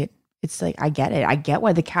so sweet. It's like, I get it. I get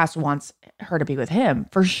why the cast wants her to be with him.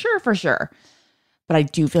 For sure. But I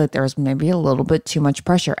do feel like there was maybe a little bit too much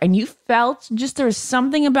pressure. And you felt there was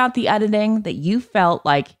something about the editing that you felt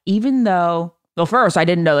like, even though, well, first, I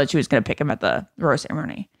didn't know that she was going to pick him at the rose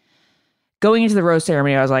ceremony. Going into the rose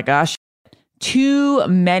ceremony, I was like, gosh, too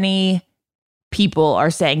many people are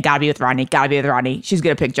saying, gotta be with Rodney. She's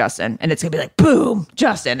going to pick Justin. And it's going to be like, boom,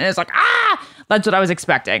 Justin. And it's like, that's what I was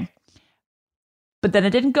expecting. But then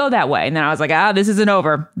it didn't go that way. And then I was like, this isn't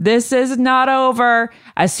over. This is not over.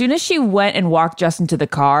 As soon as she went and walked Justin to the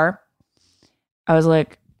car, I was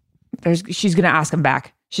like, she's going to ask him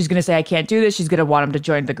back. She's going to say, I can't do this. She's going to want him to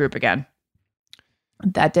join the group again.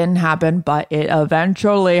 That didn't happen, but it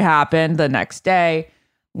eventually happened the next day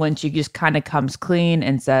when she just kind of comes clean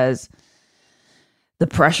and says, the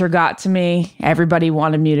pressure got to me. Everybody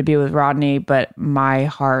wanted me to be with Rodney, but my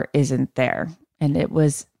heart isn't there. And it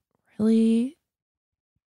was really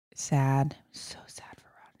sad. So sad for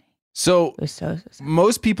Rodney. So, it was so sad.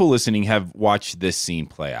 Most people listening have watched this scene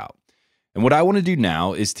play out. And what I want to do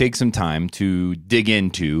now is take some time to dig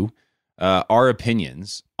into our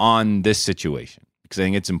opinions on this situation, because I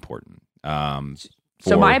think it's important.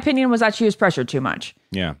 So my opinion was that she was pressured too much.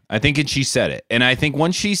 Yeah, I think she said it. And I think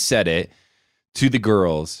once she said it to the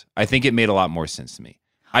girls, I think it made a lot more sense to me.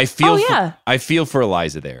 I feel for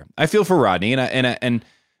Eliza there. I feel for Rodney, and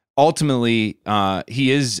ultimately,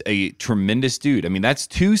 he is a tremendous dude. I mean, that's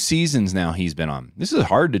 2 seasons now he's been on. This is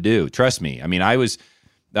hard to do. Trust me. I mean, I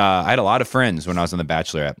had a lot of friends when I was on The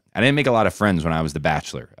Bachelorette. I didn't make a lot of friends when I was The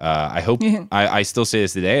Bachelor. I hope, I still say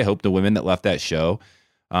this today. I hope the women that left that show,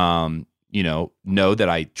 know that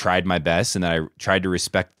I tried my best and that I tried to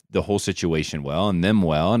respect the whole situation well and them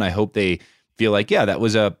well. And I hope they feel like, yeah, that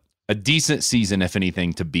was a decent season, if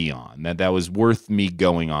anything, to be on. That was worth me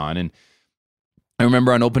going on. And I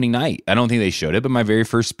remember on opening night, I don't think they showed it, but my very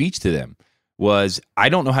first speech to them was, I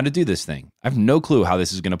don't know how to do this thing. I have no clue how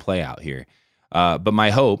this is going to play out here. But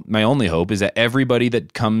my only hope is that everybody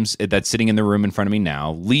that's sitting in the room in front of me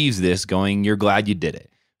now leaves this going, you're glad you did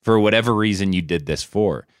it for whatever reason you did this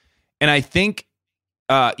for. And I think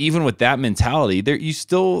even with that mentality, you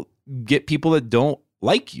still get people that don't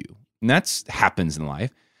like you. And that happens in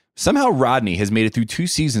life. Somehow Rodney has made it through 2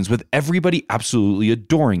 seasons with everybody absolutely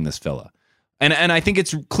adoring this fella. And I think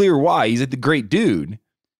it's clear why. He's a great dude.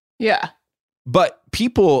 Yeah. But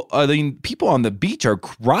people on the beach are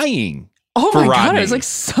crying. Oh my Rodney. God. It was like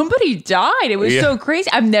somebody died. It was so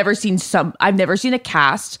crazy. I've never seen a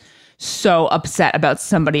cast so upset about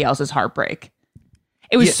somebody else's heartbreak.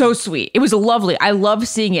 It was so sweet. It was lovely. I love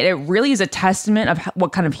seeing it. It really is a testament of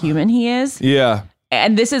what kind of human he is. Yeah.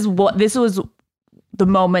 And this was the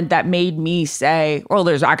moment that made me say, well,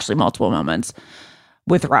 there's actually multiple moments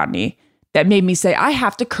with Rodney that made me say, I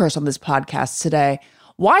have to curse on this podcast today.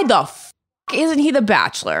 Why the f*** isn't he the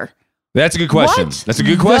Bachelor? That's a good question. That's a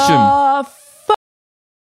good question.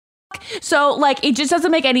 So, like, it just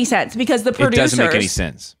doesn't make any sense because the producers... It doesn't make any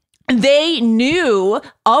sense. They knew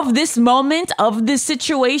of this moment, of this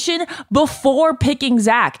situation before picking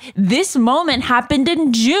Zach. This moment happened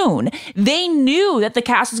in June. They knew that the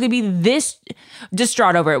cast was going to be this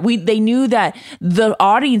distraught over it. They knew that the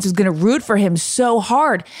audience was going to root for him so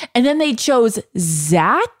hard. And then they chose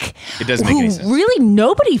Zach. It doesn't make any sense. Really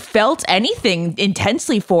nobody felt anything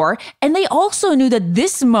intensely for. And they also knew that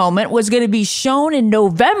this moment was going to be shown in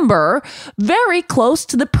November, very close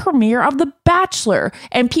to the premiere of The Bachelor.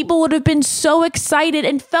 And people would have been so excited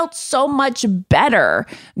and felt so much better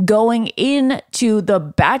going into the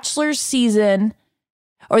Bachelor season,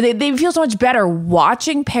 or they feel so much better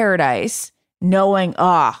watching Paradise, knowing,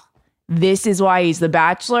 this is why he's the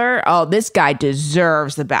Bachelor. Oh, this guy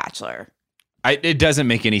deserves the Bachelor. It doesn't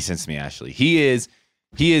make any sense to me, Ashley. He is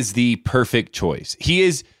the perfect choice. He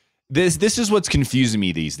is this is what's confusing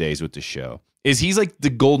me these days with the show. Is he's like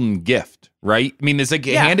the golden gift, right? I mean, it's like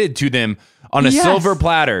handed to them on a silver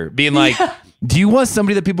platter, being like, do you want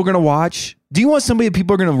somebody that people are going to watch? Do you want somebody that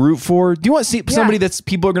people are going to root for? Do you want somebody that's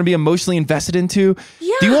people are going to be emotionally invested into?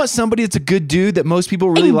 Yeah. Do you want somebody that's a good dude that most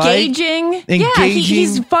people really Engaging. like? Engaging. Yeah,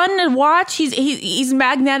 he's fun to watch. He's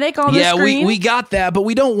magnetic on the screen. Yeah, we got that, but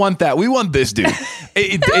we don't want that. We want this dude.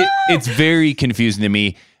 It's very confusing to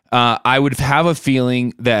me. I would have a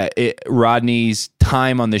feeling that Rodney's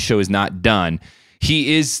time on this show is not done.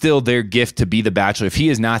 He is still their gift to be the Bachelor. If he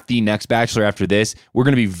is not the next Bachelor after this, we're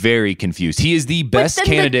going to be very confused. He is the best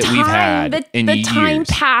candidate we've had in years. The time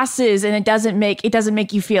passes and it doesn't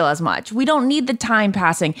make you feel as much. We don't need the time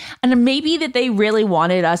passing. And maybe that they really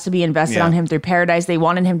wanted us to be invested on him through Paradise. They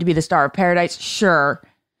wanted him to be the star of Paradise. Sure.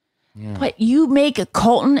 Yeah. But you make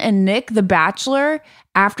Colton and Nick the Bachelor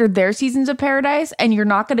after their seasons of Paradise, and you're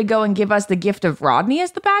not going to go and give us the gift of Rodney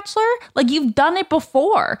as the Bachelor? Like, you've done it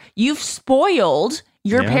before. You've spoiled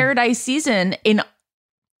your Paradise season in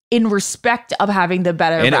respect of having the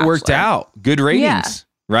better and Bachelor. It worked out. Good ratings,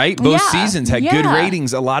 right? Both seasons had good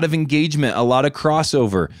ratings, a lot of engagement, a lot of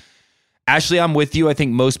crossover. Ashley, I'm with you. I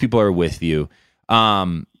think most people are with you.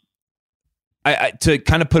 To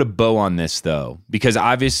kind of put a bow on this, though, because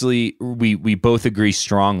obviously we both agree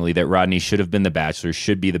strongly that Rodney should have been the Bachelor,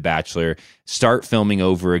 should be the Bachelor, start filming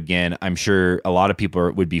over again. I'm sure a lot of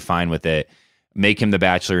people would be fine with it. Make him the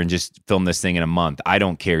Bachelor and just film this thing in a month. I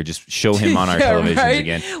don't care. Just show him on our televisions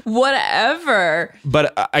again. Whatever.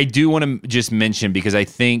 But I do want to just mention, because I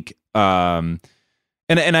think, and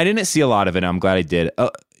I didn't see a lot of it. I'm glad I did.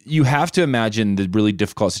 You have to imagine the really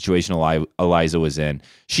difficult situation Eliza was in.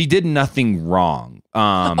 She did nothing wrong.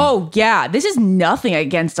 This is nothing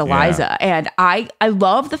against Eliza. And I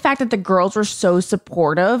love the fact that the girls were so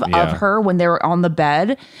supportive of her when they were on the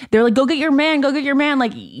bed. They're like, go get your man.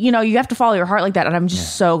 Like, you have to follow your heart like that. And I'm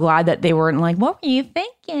just so glad that they weren't like, what were you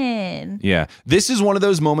thinking? Yeah. This is one of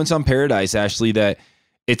those moments on Paradise, Ashley, that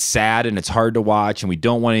it's sad and it's hard to watch and we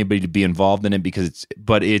don't want anybody to be involved in it because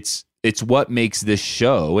it's what makes this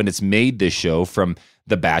show, and it's made this show from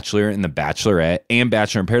The Bachelor and The Bachelorette and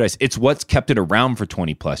Bachelor in Paradise. It's what's kept it around for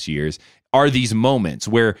 20 plus years, are these moments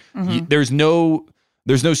where there's no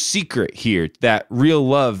secret here that real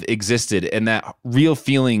love existed and that real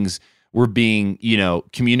feelings were being,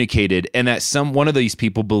 communicated, and that one of these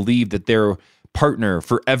people believed that their partner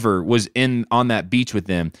forever was on that beach with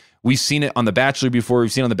them. We've seen it on The Bachelor before.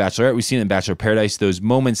 We've seen it on The Bachelorette. We've seen it in Bachelor in Paradise. Those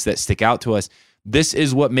moments that stick out to us. This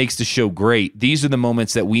is what makes the show great. These are the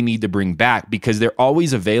moments that we need to bring back because they're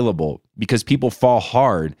always available, because people fall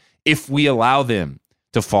hard if we allow them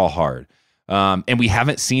to fall hard. And we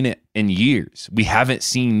haven't seen it in years. We haven't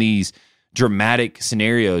seen these dramatic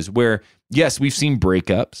scenarios where, yes, we've seen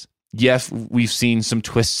breakups. Yes, we've seen some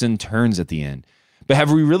twists and turns at the end. But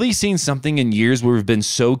have we really seen something in years where we've been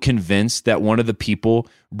so convinced that one of the people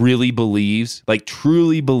really believes, like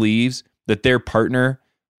truly believes, that their partner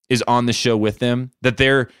is on the show with them, that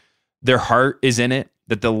their heart is in it,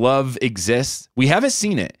 that the love exists? We haven't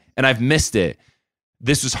seen it, and I've missed it.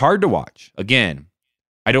 This was hard to watch. Again,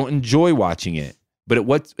 I don't enjoy watching it, but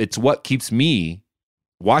it's what keeps me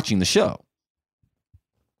watching the show.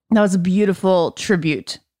 That was a beautiful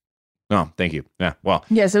tribute. Oh, thank you. Yeah, well.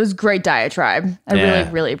 Yes, it was great diatribe. I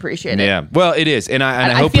really, really appreciate it. Yeah, well, it is, and I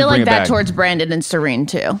hope feel we bring like it that back towards Brandon and Serene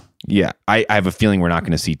too. Yeah, I have a feeling we're not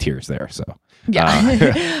going to see tears there, so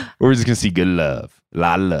yeah, we're just going to see good love.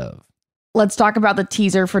 lot of love. Let's talk about the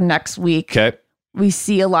teaser for next week. Okay. We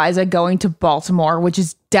see Eliza going to Baltimore, which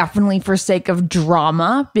is definitely for sake of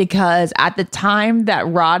drama, because at the time that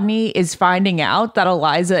Rodney is finding out that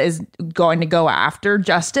Eliza is going to go after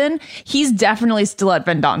Justin, he's definitely still at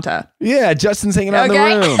Vendanta. Yeah, Justin's hanging out in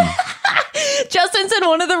the room. Justin's in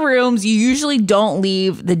one of the rooms. You usually don't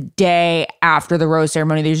leave the day after the rose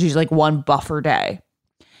ceremony. There's usually like one buffer day.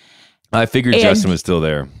 I figured Justin was still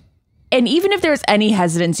there. And even if there's any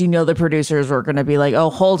hesitance, you know the producers were going to be like, oh,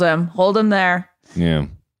 hold him there. Yeah.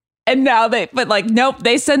 And now nope,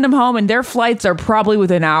 they send them home and their flights are probably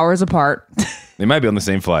within hours apart. They might be on the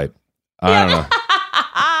same flight. I don't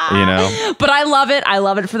know. But I love it. I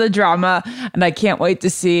love it for the drama. And I can't wait to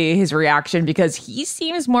see his reaction because he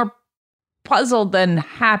seems more puzzled than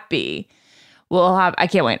happy. I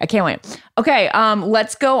can't wait. Okay,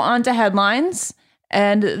 let's go on to headlines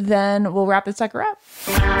and then we'll wrap this sucker up.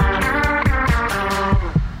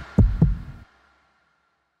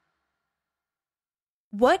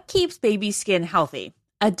 What keeps baby skin healthy?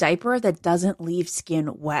 A diaper that doesn't leave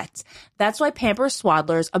skin wet. That's why Pampers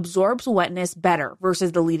Swaddlers absorbs wetness better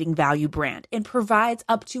versus the leading value brand and provides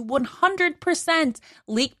up to 100%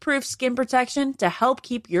 leak-proof skin protection to help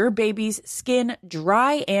keep your baby's skin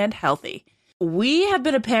dry and healthy. We have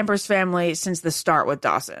been a Pampers family since the start with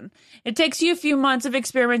Dawson. It takes you a few months of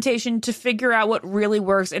experimentation to figure out what really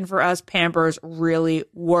works, and for us, Pampers really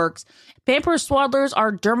works. Pampers Swaddlers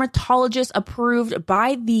are dermatologist approved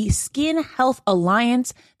by the Skin Health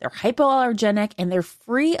Alliance. They're hypoallergenic and they're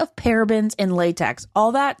free of parabens and latex.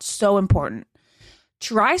 All that so important.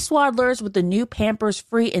 Try Swaddlers with the new Pampers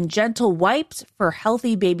Free and Gentle wipes for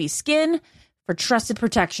healthy baby skin. For trusted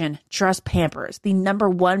protection, trust Pampers, the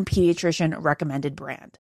 #1 pediatrician recommended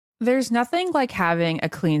brand. There's nothing like having a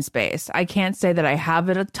clean space. I can't say that I have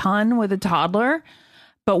it a ton with a toddler,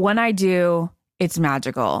 but when I do, it's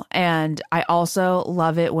magical. And I also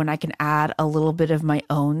love it when I can add a little bit of my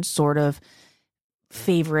own sort of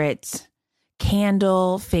favorite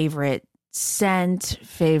candle, favorite scent,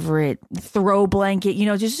 favorite throw blanket,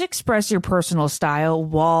 just express your personal style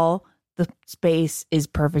while the space is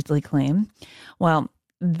perfectly clean. Well,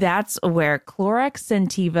 that's where Clorox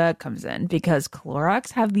Scentiva comes in, because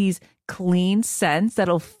Clorox have these clean scents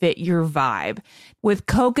that'll fit your vibe. With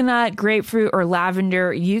coconut, grapefruit, or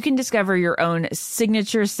lavender, you can discover your own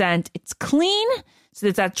signature scent. It's clean, so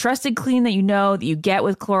it's that trusted clean that you get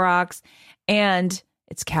with Clorox, and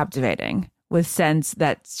it's captivating with scents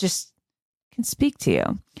that just can speak to you.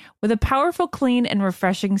 With a powerful, clean, and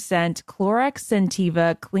refreshing scent, Clorox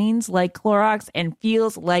Scentiva cleans like Clorox and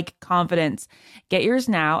feels like confidence. Get yours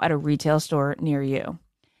now at a retail store near you.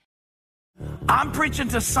 I'm preaching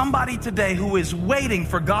to somebody today who is waiting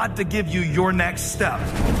for God to give you your next step.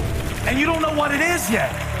 And you don't know what it is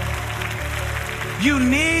yet. You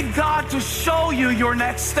need God to show you your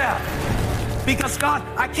next step. Because God,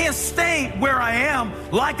 I can't stay where I am,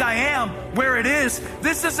 like I am, where it is.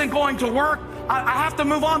 This isn't going to work. I have to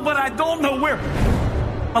move on, but I don't know where.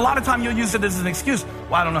 A lot of time you'll use it as an excuse.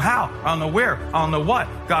 Well, I don't know how. I don't know where. I don't know what.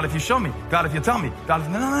 God, if you show me. God, if you tell me. God, if...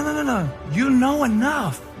 No. You know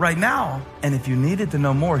enough right now. And if you needed to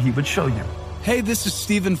know more, he would show you. Hey, this is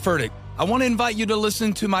Stephen Furtick. I want to invite you to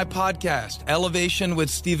listen to my podcast, Elevation with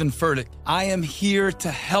Stephen Furtick. I am here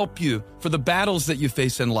to help you for the battles that you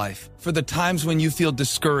face in life, for the times when you feel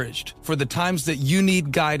discouraged, for the times that you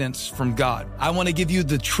need guidance from God. I want to give you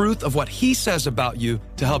the truth of what he says about you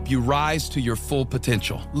to help you rise to your full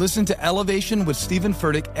potential. Listen to Elevation with Stephen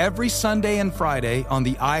Furtick every Sunday and Friday on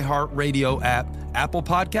the iHeartRadio app, Apple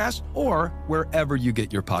Podcasts, or wherever you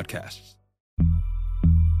get your podcasts.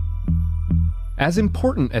 As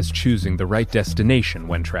important as choosing the right destination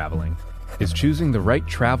when traveling is choosing the right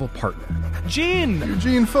travel partner. Gene!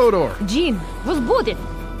 Eugene Fodor. Gene, was будет.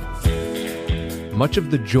 Much of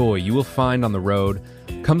the joy you will find on the road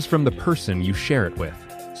comes from the person you share it with.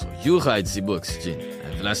 So you write the books, Gene,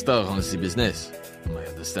 and Vlastar runs the business. I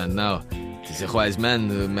understand now. It is a wise man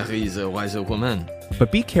who marries a wiser woman.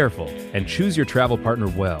 But be careful and choose your travel partner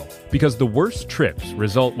well, because the worst trips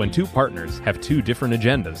result when two partners have two different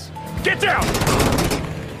agendas. Get down!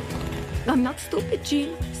 I'm not stupid,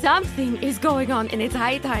 Gene. Something is going on, and it's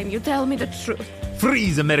high time you tell me the truth.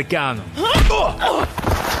 Freeze, Americano!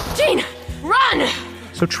 Gene, run!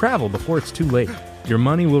 So travel before it's too late. Your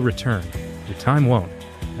money will return, your time won't,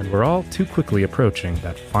 and we're all too quickly approaching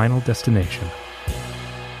that final destination.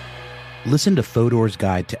 Listen to Fodor's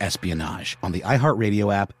Guide to Espionage on the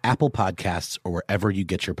iHeartRadio app, Apple Podcasts, or wherever you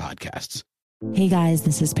get your podcasts. Hey guys,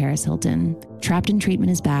 this is Paris Hilton. Trapped in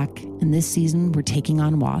Treatment is back, and this season we're taking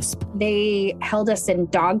on WASP. They held us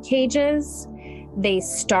in dog cages. They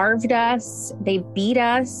starved us, they beat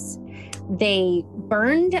us, they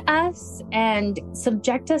burned us, and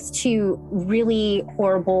subject us to really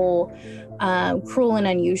horrible, cruel and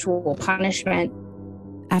unusual punishment.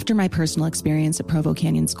 After my personal experience at Provo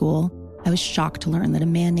Canyon School, I was shocked to learn that a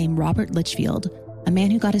man named Robert Litchfield, a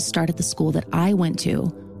man who got his start at the school that I went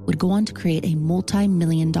to, would go on to create a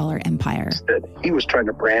multi-million-dollar empire. He was trying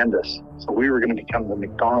to brand us, so we were going to become the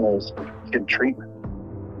McDonald's of kid treatment.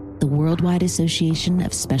 The Worldwide Association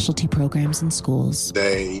of Specialty Programs in Schools.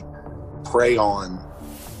 They prey on,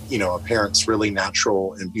 a parent's really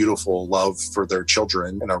natural and beautiful love for their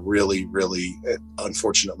children in a really, really,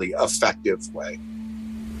 unfortunately, effective way.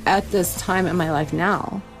 At this time in my life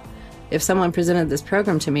now, if someone presented this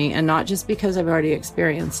program to me, and not just because I've already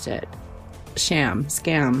experienced it, sham,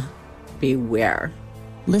 scam, beware.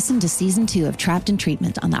 Listen to Season 2 of Trapped in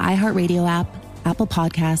Treatment on the iHeartRadio app, Apple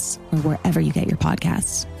Podcasts, or wherever you get your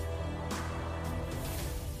podcasts.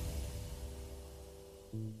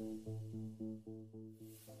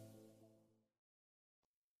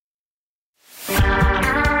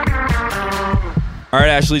 All right,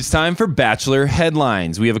 Ashley, it's time for Bachelor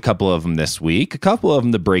headlines. We have a couple of them this week, a couple of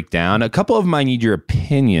them to break down, a couple of them I need your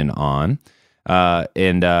opinion on,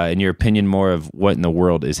 and your opinion more of what in the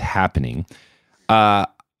world is happening.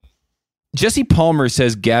 Jesse Palmer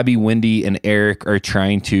says Gabby, Wendy, and Eric are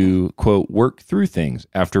trying to, quote, work through things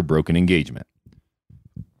after a broken engagement.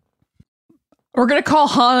 We're going to call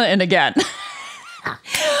Hannah in again.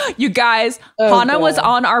 You guys, Hannah was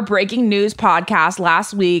on our breaking news podcast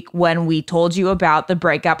last week when we told you about the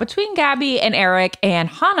breakup between Gabby and Eric, and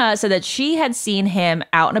Hannah said that she had seen him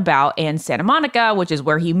out and about in Santa Monica, which is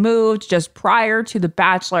where he moved just prior to The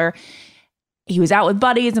Bachelor. He was out with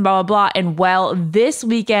buddies and blah, blah, blah. And well, this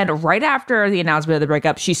weekend, right after the announcement of the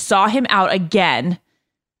breakup, she saw him out again.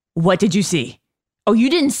 What did you see? Oh, you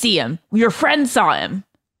didn't see him. Your friend saw him.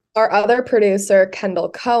 Our other producer, Kendall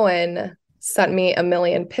Cohen, sent me a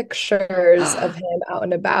million pictures of him out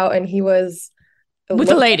and about, and he was with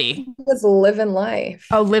a lady. He was living life.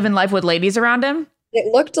 Oh, living life with ladies around him?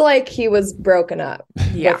 It looked like he was broken up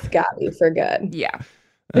with Gabby for good. Yeah.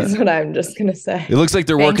 That's what I'm just going to say. It looks like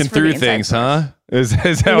they're working through things, huh? Is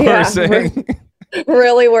that what we're saying?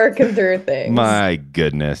 Really working through things. My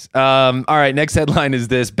goodness. All right, next headline is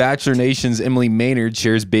this. Bachelor Nation's Emily Maynard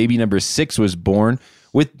shares baby number 6 was born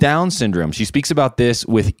with Down syndrome. She speaks about this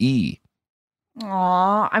with E!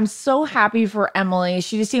 Aw, I'm so happy for Emily.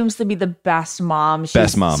 She just seems to be the best mom. She's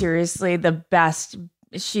best mom. Seriously, the best.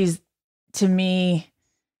 She's, to me,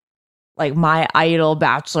 like my idol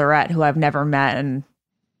bachelorette who I've never met. And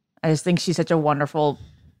I just think she's such a wonderful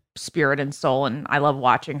spirit and soul. And I love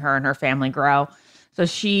watching her and her family grow. So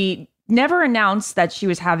she never announced that she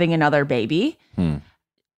was having another baby.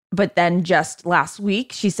 But then just last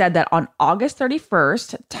week, she said that on August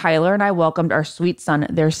 31st, Tyler and I welcomed our sweet son,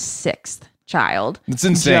 their 6th child. It's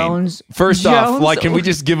insane. First off, like, can we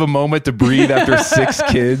just give a moment to breathe after 6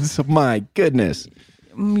 kids? My goodness.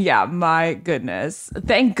 Yeah, my goodness.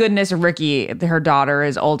 Thank goodness Ricky, her daughter,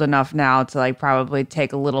 is old enough now to like probably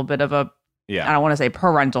take a little bit of a, I don't want to say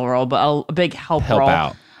parental role, but a big help role.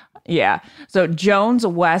 Out. Yeah. So Jones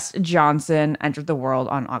West Johnson entered the world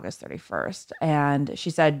on August 31st. And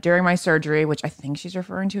she said, during my surgery, which I think she's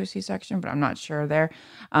referring to a C-section, but I'm not sure there.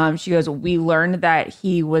 She goes, we learned that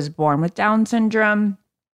he was born with Down syndrome.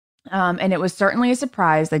 And it was certainly a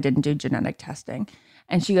surprise they didn't do genetic testing.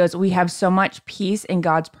 And she goes, we have so much peace in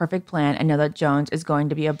God's perfect plan and know that Jones is going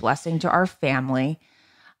to be a blessing to our family.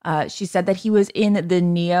 She said that he was in the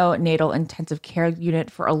neonatal intensive care unit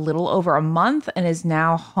for a little over a month and is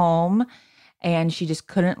now home. And she just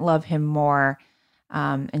couldn't love him more.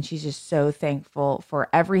 And she's just so thankful for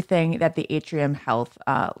everything that the Atrium Health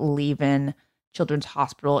Leaven Children's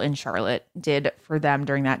Hospital in Charlotte did for them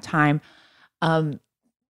during that time.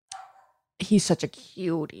 He's such a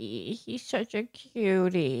cutie.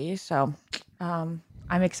 So I'm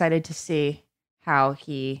excited to see how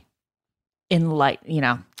he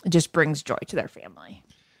just brings joy to their family.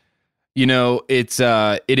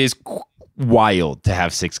 It is wild to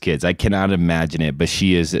have 6 kids. I cannot imagine it, but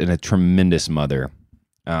she is a tremendous mother.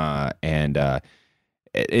 And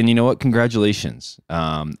you know what? Congratulations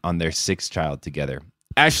on their 6th child together.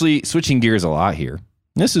 Ashley, switching gears a lot here.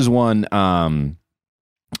 This is one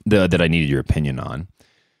that I needed your opinion on.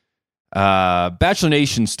 Bachelor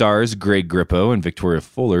Nation stars Greg Grippo and Victoria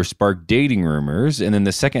Fuller sparked dating rumors. And then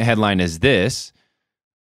the second headline is this.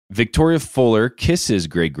 Victoria Fuller kisses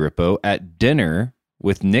Greg Grippo at dinner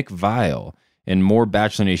with Nick Viall and more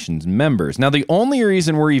Bachelor Nation's members. Now, the only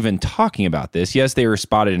reason we're even talking about this, yes, they were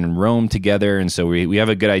spotted in Rome together, and so we have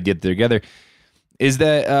a good idea that they're together, is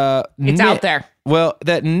that it's out there. Well,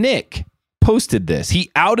 that Nick posted this. He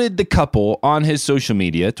outed the couple on his social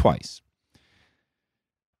media twice.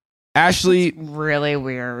 Ashley, That's really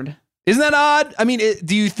weird. Isn't that odd? I mean,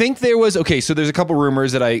 do you think there was... Okay, so there's a couple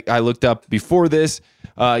rumors that I looked up before this.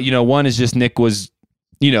 One is just Nick was,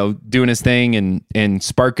 doing his thing and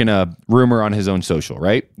sparking a rumor on his own social,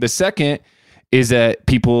 right? The second is that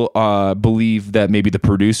people believe that maybe the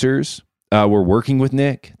producers were working with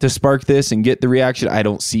Nick to spark this and get the reaction. I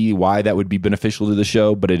don't see why that would be beneficial to the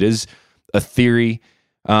show, but it is a theory.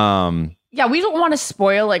 Yeah, we don't want to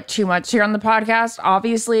spoil too much here on the podcast.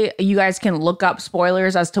 Obviously, you guys can look up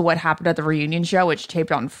spoilers as to what happened at the reunion show, which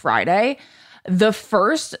taped on Friday. The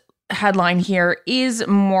first headline here is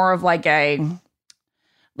more of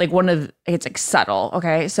it's subtle.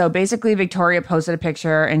 Okay. So basically Victoria posted a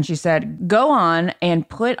picture and she said, go on and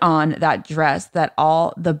put on that dress that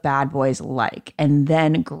all the bad boys like. And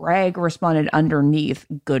then Greg responded underneath,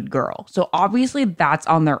 good girl. So obviously that's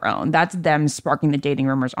on their own. That's them sparking the dating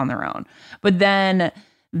rumors on their own. But then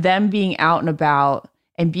them being out and about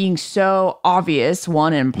and being so obvious,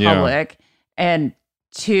 one, in public, and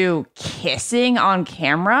two, kissing on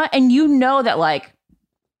camera. And that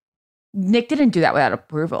Nick didn't do that without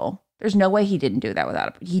approval. There's no way he didn't do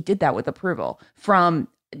that he did that with approval from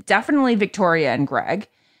definitely Victoria and Greg.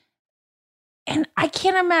 And I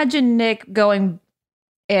can't imagine Nick going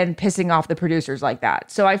and pissing off the producers like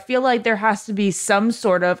that. So I feel like there has to be some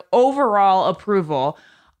sort of overall approval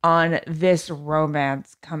on this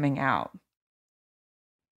romance coming out.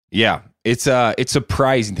 Yeah, it's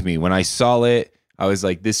surprising to me. When I saw it, I was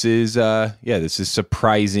like, this is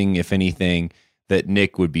surprising, if anything, that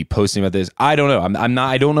Nick would be posting about this. I don't know.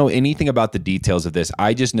 I don't know anything about the details of this.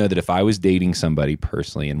 I just know that if I was dating somebody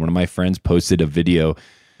personally and one of my friends posted a video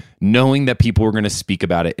knowing that people were going to speak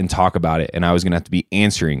about it and talk about it and I was going to have to be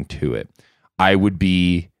answering to it, I would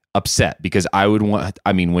be upset because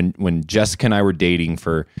when Jessica and I were dating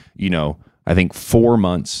for, I think 4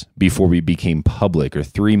 months before we became public or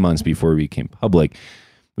 3 months before we became public,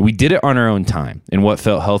 we did it on our own time and what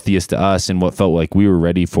felt healthiest to us and what felt like we were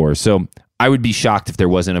ready for. So I would be shocked if there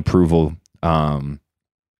wasn't approval by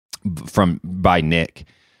Nick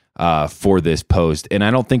for this post. And I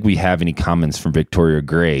don't think we have any comments from Victoria or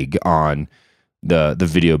Greg on the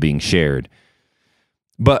video being shared.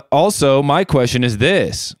 But also, my question is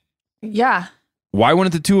this. Yeah. Why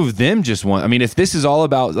wouldn't the two of them just want... I mean, if this is all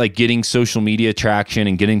about getting social media traction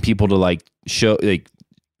and getting people to show...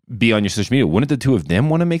 be on your social media, wouldn't the two of them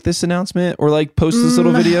want to make this announcement or post this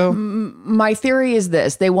little video? My theory is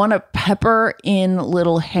this: they want to pepper in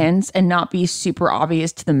little hints and not be super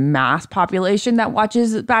obvious to the mass population that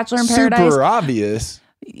watches Bachelor in Paradise. Super obvious.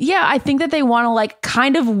 Yeah, I think that they want to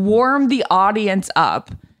kind of warm the audience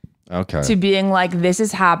up. Okay. To being this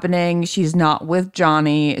is happening. She's not with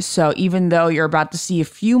Johnny. So even though you're about to see a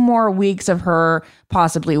few more weeks of her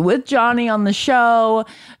possibly with Johnny on the show,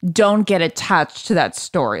 don't get attached to that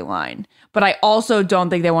storyline. But I also don't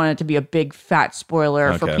think they want it to be a big fat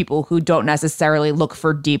spoiler for people who don't necessarily look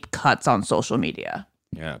for deep cuts on social media.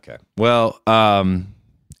 Yeah, okay. Well,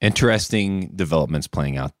 interesting developments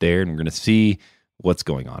playing out there, and we're going to see what's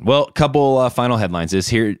going on. Well, a couple final headlines is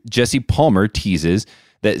here. Jesse Palmer teases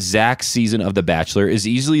that Zach's season of The Bachelor is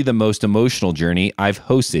easily the most emotional journey I've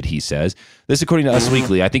hosted, he says. This according to Us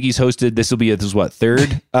Weekly. I think he's hosted, this will be his,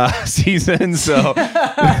 third season? So,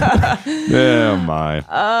 oh my.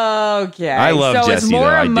 Okay. I love Jesse, it's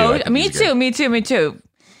more though. Me too.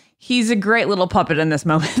 He's a great little puppet in this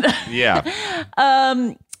moment. Yeah.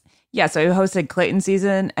 Yeah, so he hosted Clayton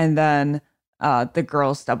season and then the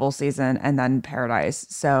girls' double season and then Paradise.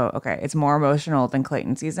 So, okay, it's more emotional than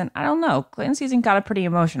Clayton season. I don't know. Clayton season got it pretty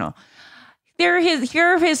emotional. Here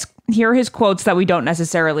are his quotes that we don't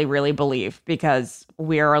necessarily really believe because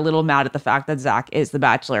we are a little mad at the fact that Zach is the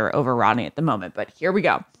Bachelor over Rodney at the moment. But here we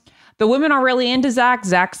go. The women are really into Zach.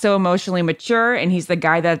 Zach's so emotionally mature, and he's the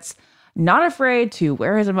guy that's not afraid to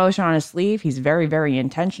wear his emotion on his sleeve. He's very, very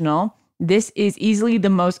intentional. This is easily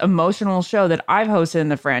the most emotional show that I've hosted in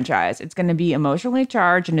the franchise. It's going to be emotionally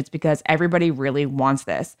charged, and it's because everybody really wants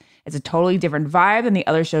this. It's a totally different vibe than the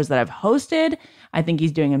other shows that I've hosted. I think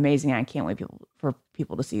he's doing amazing. I can't wait for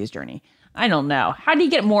people to see his journey. I don't know. How do you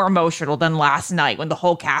get more emotional than last night when the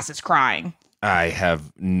whole cast is crying? I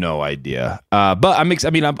have no idea. But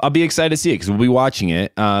I'll be excited to see it because we'll be watching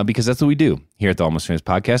it because that's what we do here at the Almost Famous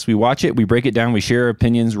Podcast. We watch it, we break it down, we share our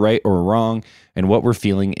opinions, right or wrong, and what we're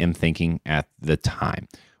feeling and thinking at the time.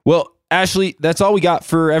 Well, Ashley, that's all we got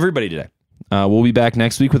for everybody today. We'll be back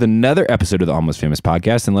next week with another episode of the Almost Famous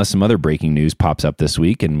Podcast, unless some other breaking news pops up this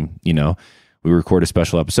week and, we record a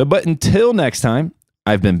special episode. But until next time,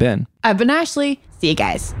 I've been Ben. I've been Ashley. See you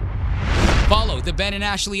guys. Follow the Ben and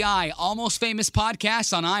Ashley I Almost Famous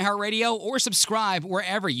podcast on iHeartRadio or subscribe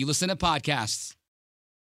wherever you listen to podcasts.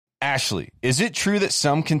 Ashley, is it true that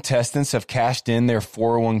some contestants have cashed in their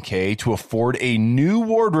 401k to afford a new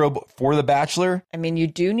wardrobe for The Bachelor? I mean, you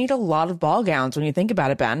do need a lot of ball gowns when you think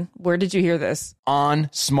about it, Ben. Where did you hear this? On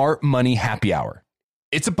Smart Money Happy Hour.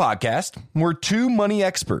 It's a podcast where two money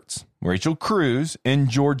experts, Rachel Cruz and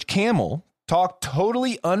George Kamel, talk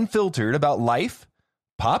totally unfiltered about life,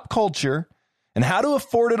 pop culture, and how to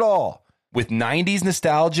afford it all, with 90s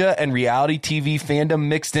nostalgia and reality TV fandom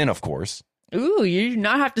mixed in, of course. Ooh, you do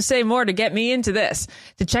not have to say more to get me into this.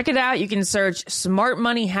 To check it out, you can search Smart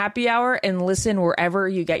Money Happy Hour and listen wherever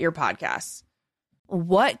you get your podcasts.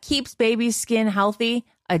 What keeps baby's skin healthy?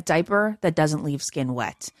 A diaper that doesn't leave skin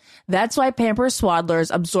wet. That's why Pampers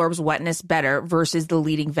Swaddlers absorbs wetness better versus the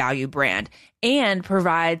leading value brand and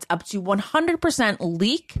provides up to 100%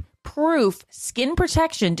 leak-proof skin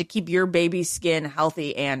protection to keep your baby's skin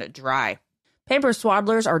healthy and dry. Pampers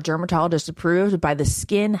Swaddlers are dermatologist approved by the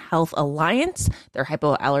Skin Health Alliance. They're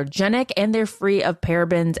hypoallergenic and they're free of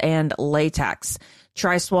parabens and latex.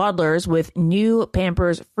 Try Swaddlers with new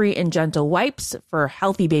Pampers Free and Gentle wipes for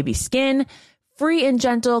healthy baby skin. Free and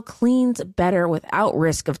Gentle cleans better without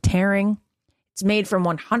risk of tearing. It's made from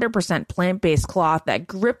 100% plant-based cloth that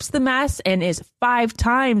grips the mess and is 5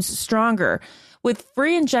 times stronger. With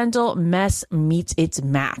Free and Gentle, mess meets its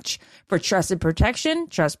match. For trusted protection,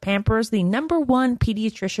 trust Pampers, the #1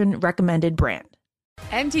 pediatrician recommended brand.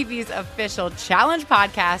 MTV's official Challenge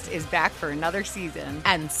podcast is back for another season.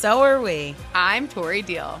 And so are we. I'm Tori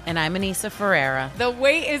Deal. And I'm Anissa Ferreira. The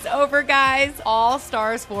wait is over, guys. All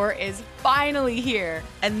Stars 4 is finally here.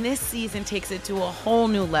 And this season takes it to a whole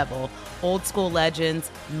new level. Old school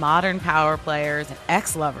legends, modern power players, and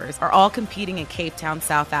ex-lovers are all competing in Cape Town,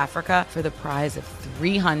 South Africa for the prize of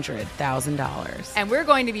 $300,000. And we're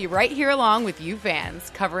going to be right here along with you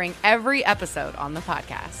fans, covering every episode on the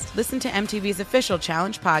podcast. Listen to MTV's official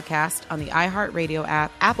Challenge podcast on the iHeartRadio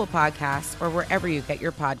app, Apple Podcasts, or wherever you get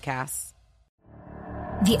your podcasts.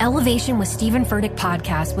 The Elevation with Stephen Furtick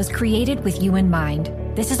podcast was created with you in mind.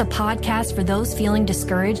 This is a podcast for those feeling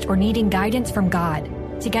discouraged or needing guidance from God.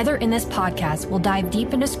 Together in this podcast, we'll dive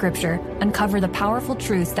deep into Scripture, uncover the powerful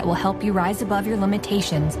truths that will help you rise above your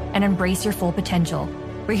limitations and embrace your full potential.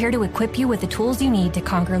 We're here to equip you with the tools you need to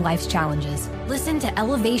conquer life's challenges. Listen to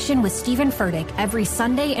Elevation with Stephen Furtick every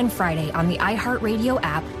Sunday and Friday on the iHeartRadio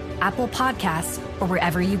app, Apple Podcasts, or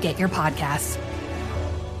wherever you get your podcasts.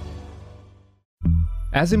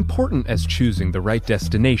 As important as choosing the right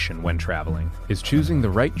destination when traveling is choosing the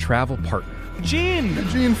right travel partner. Gene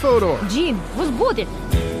Fodor. Gene, was good.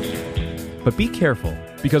 But be careful,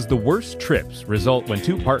 because the worst trips result when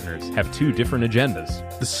two partners have two different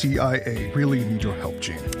agendas. The CIA really need your help,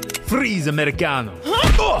 Gene. Freeze, Americano.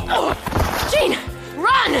 Gene,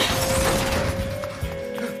 run!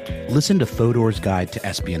 Listen to Fodor's Guide to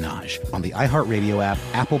Espionage on the iHeartRadio app,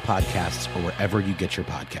 Apple Podcasts, or wherever you get your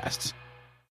podcasts.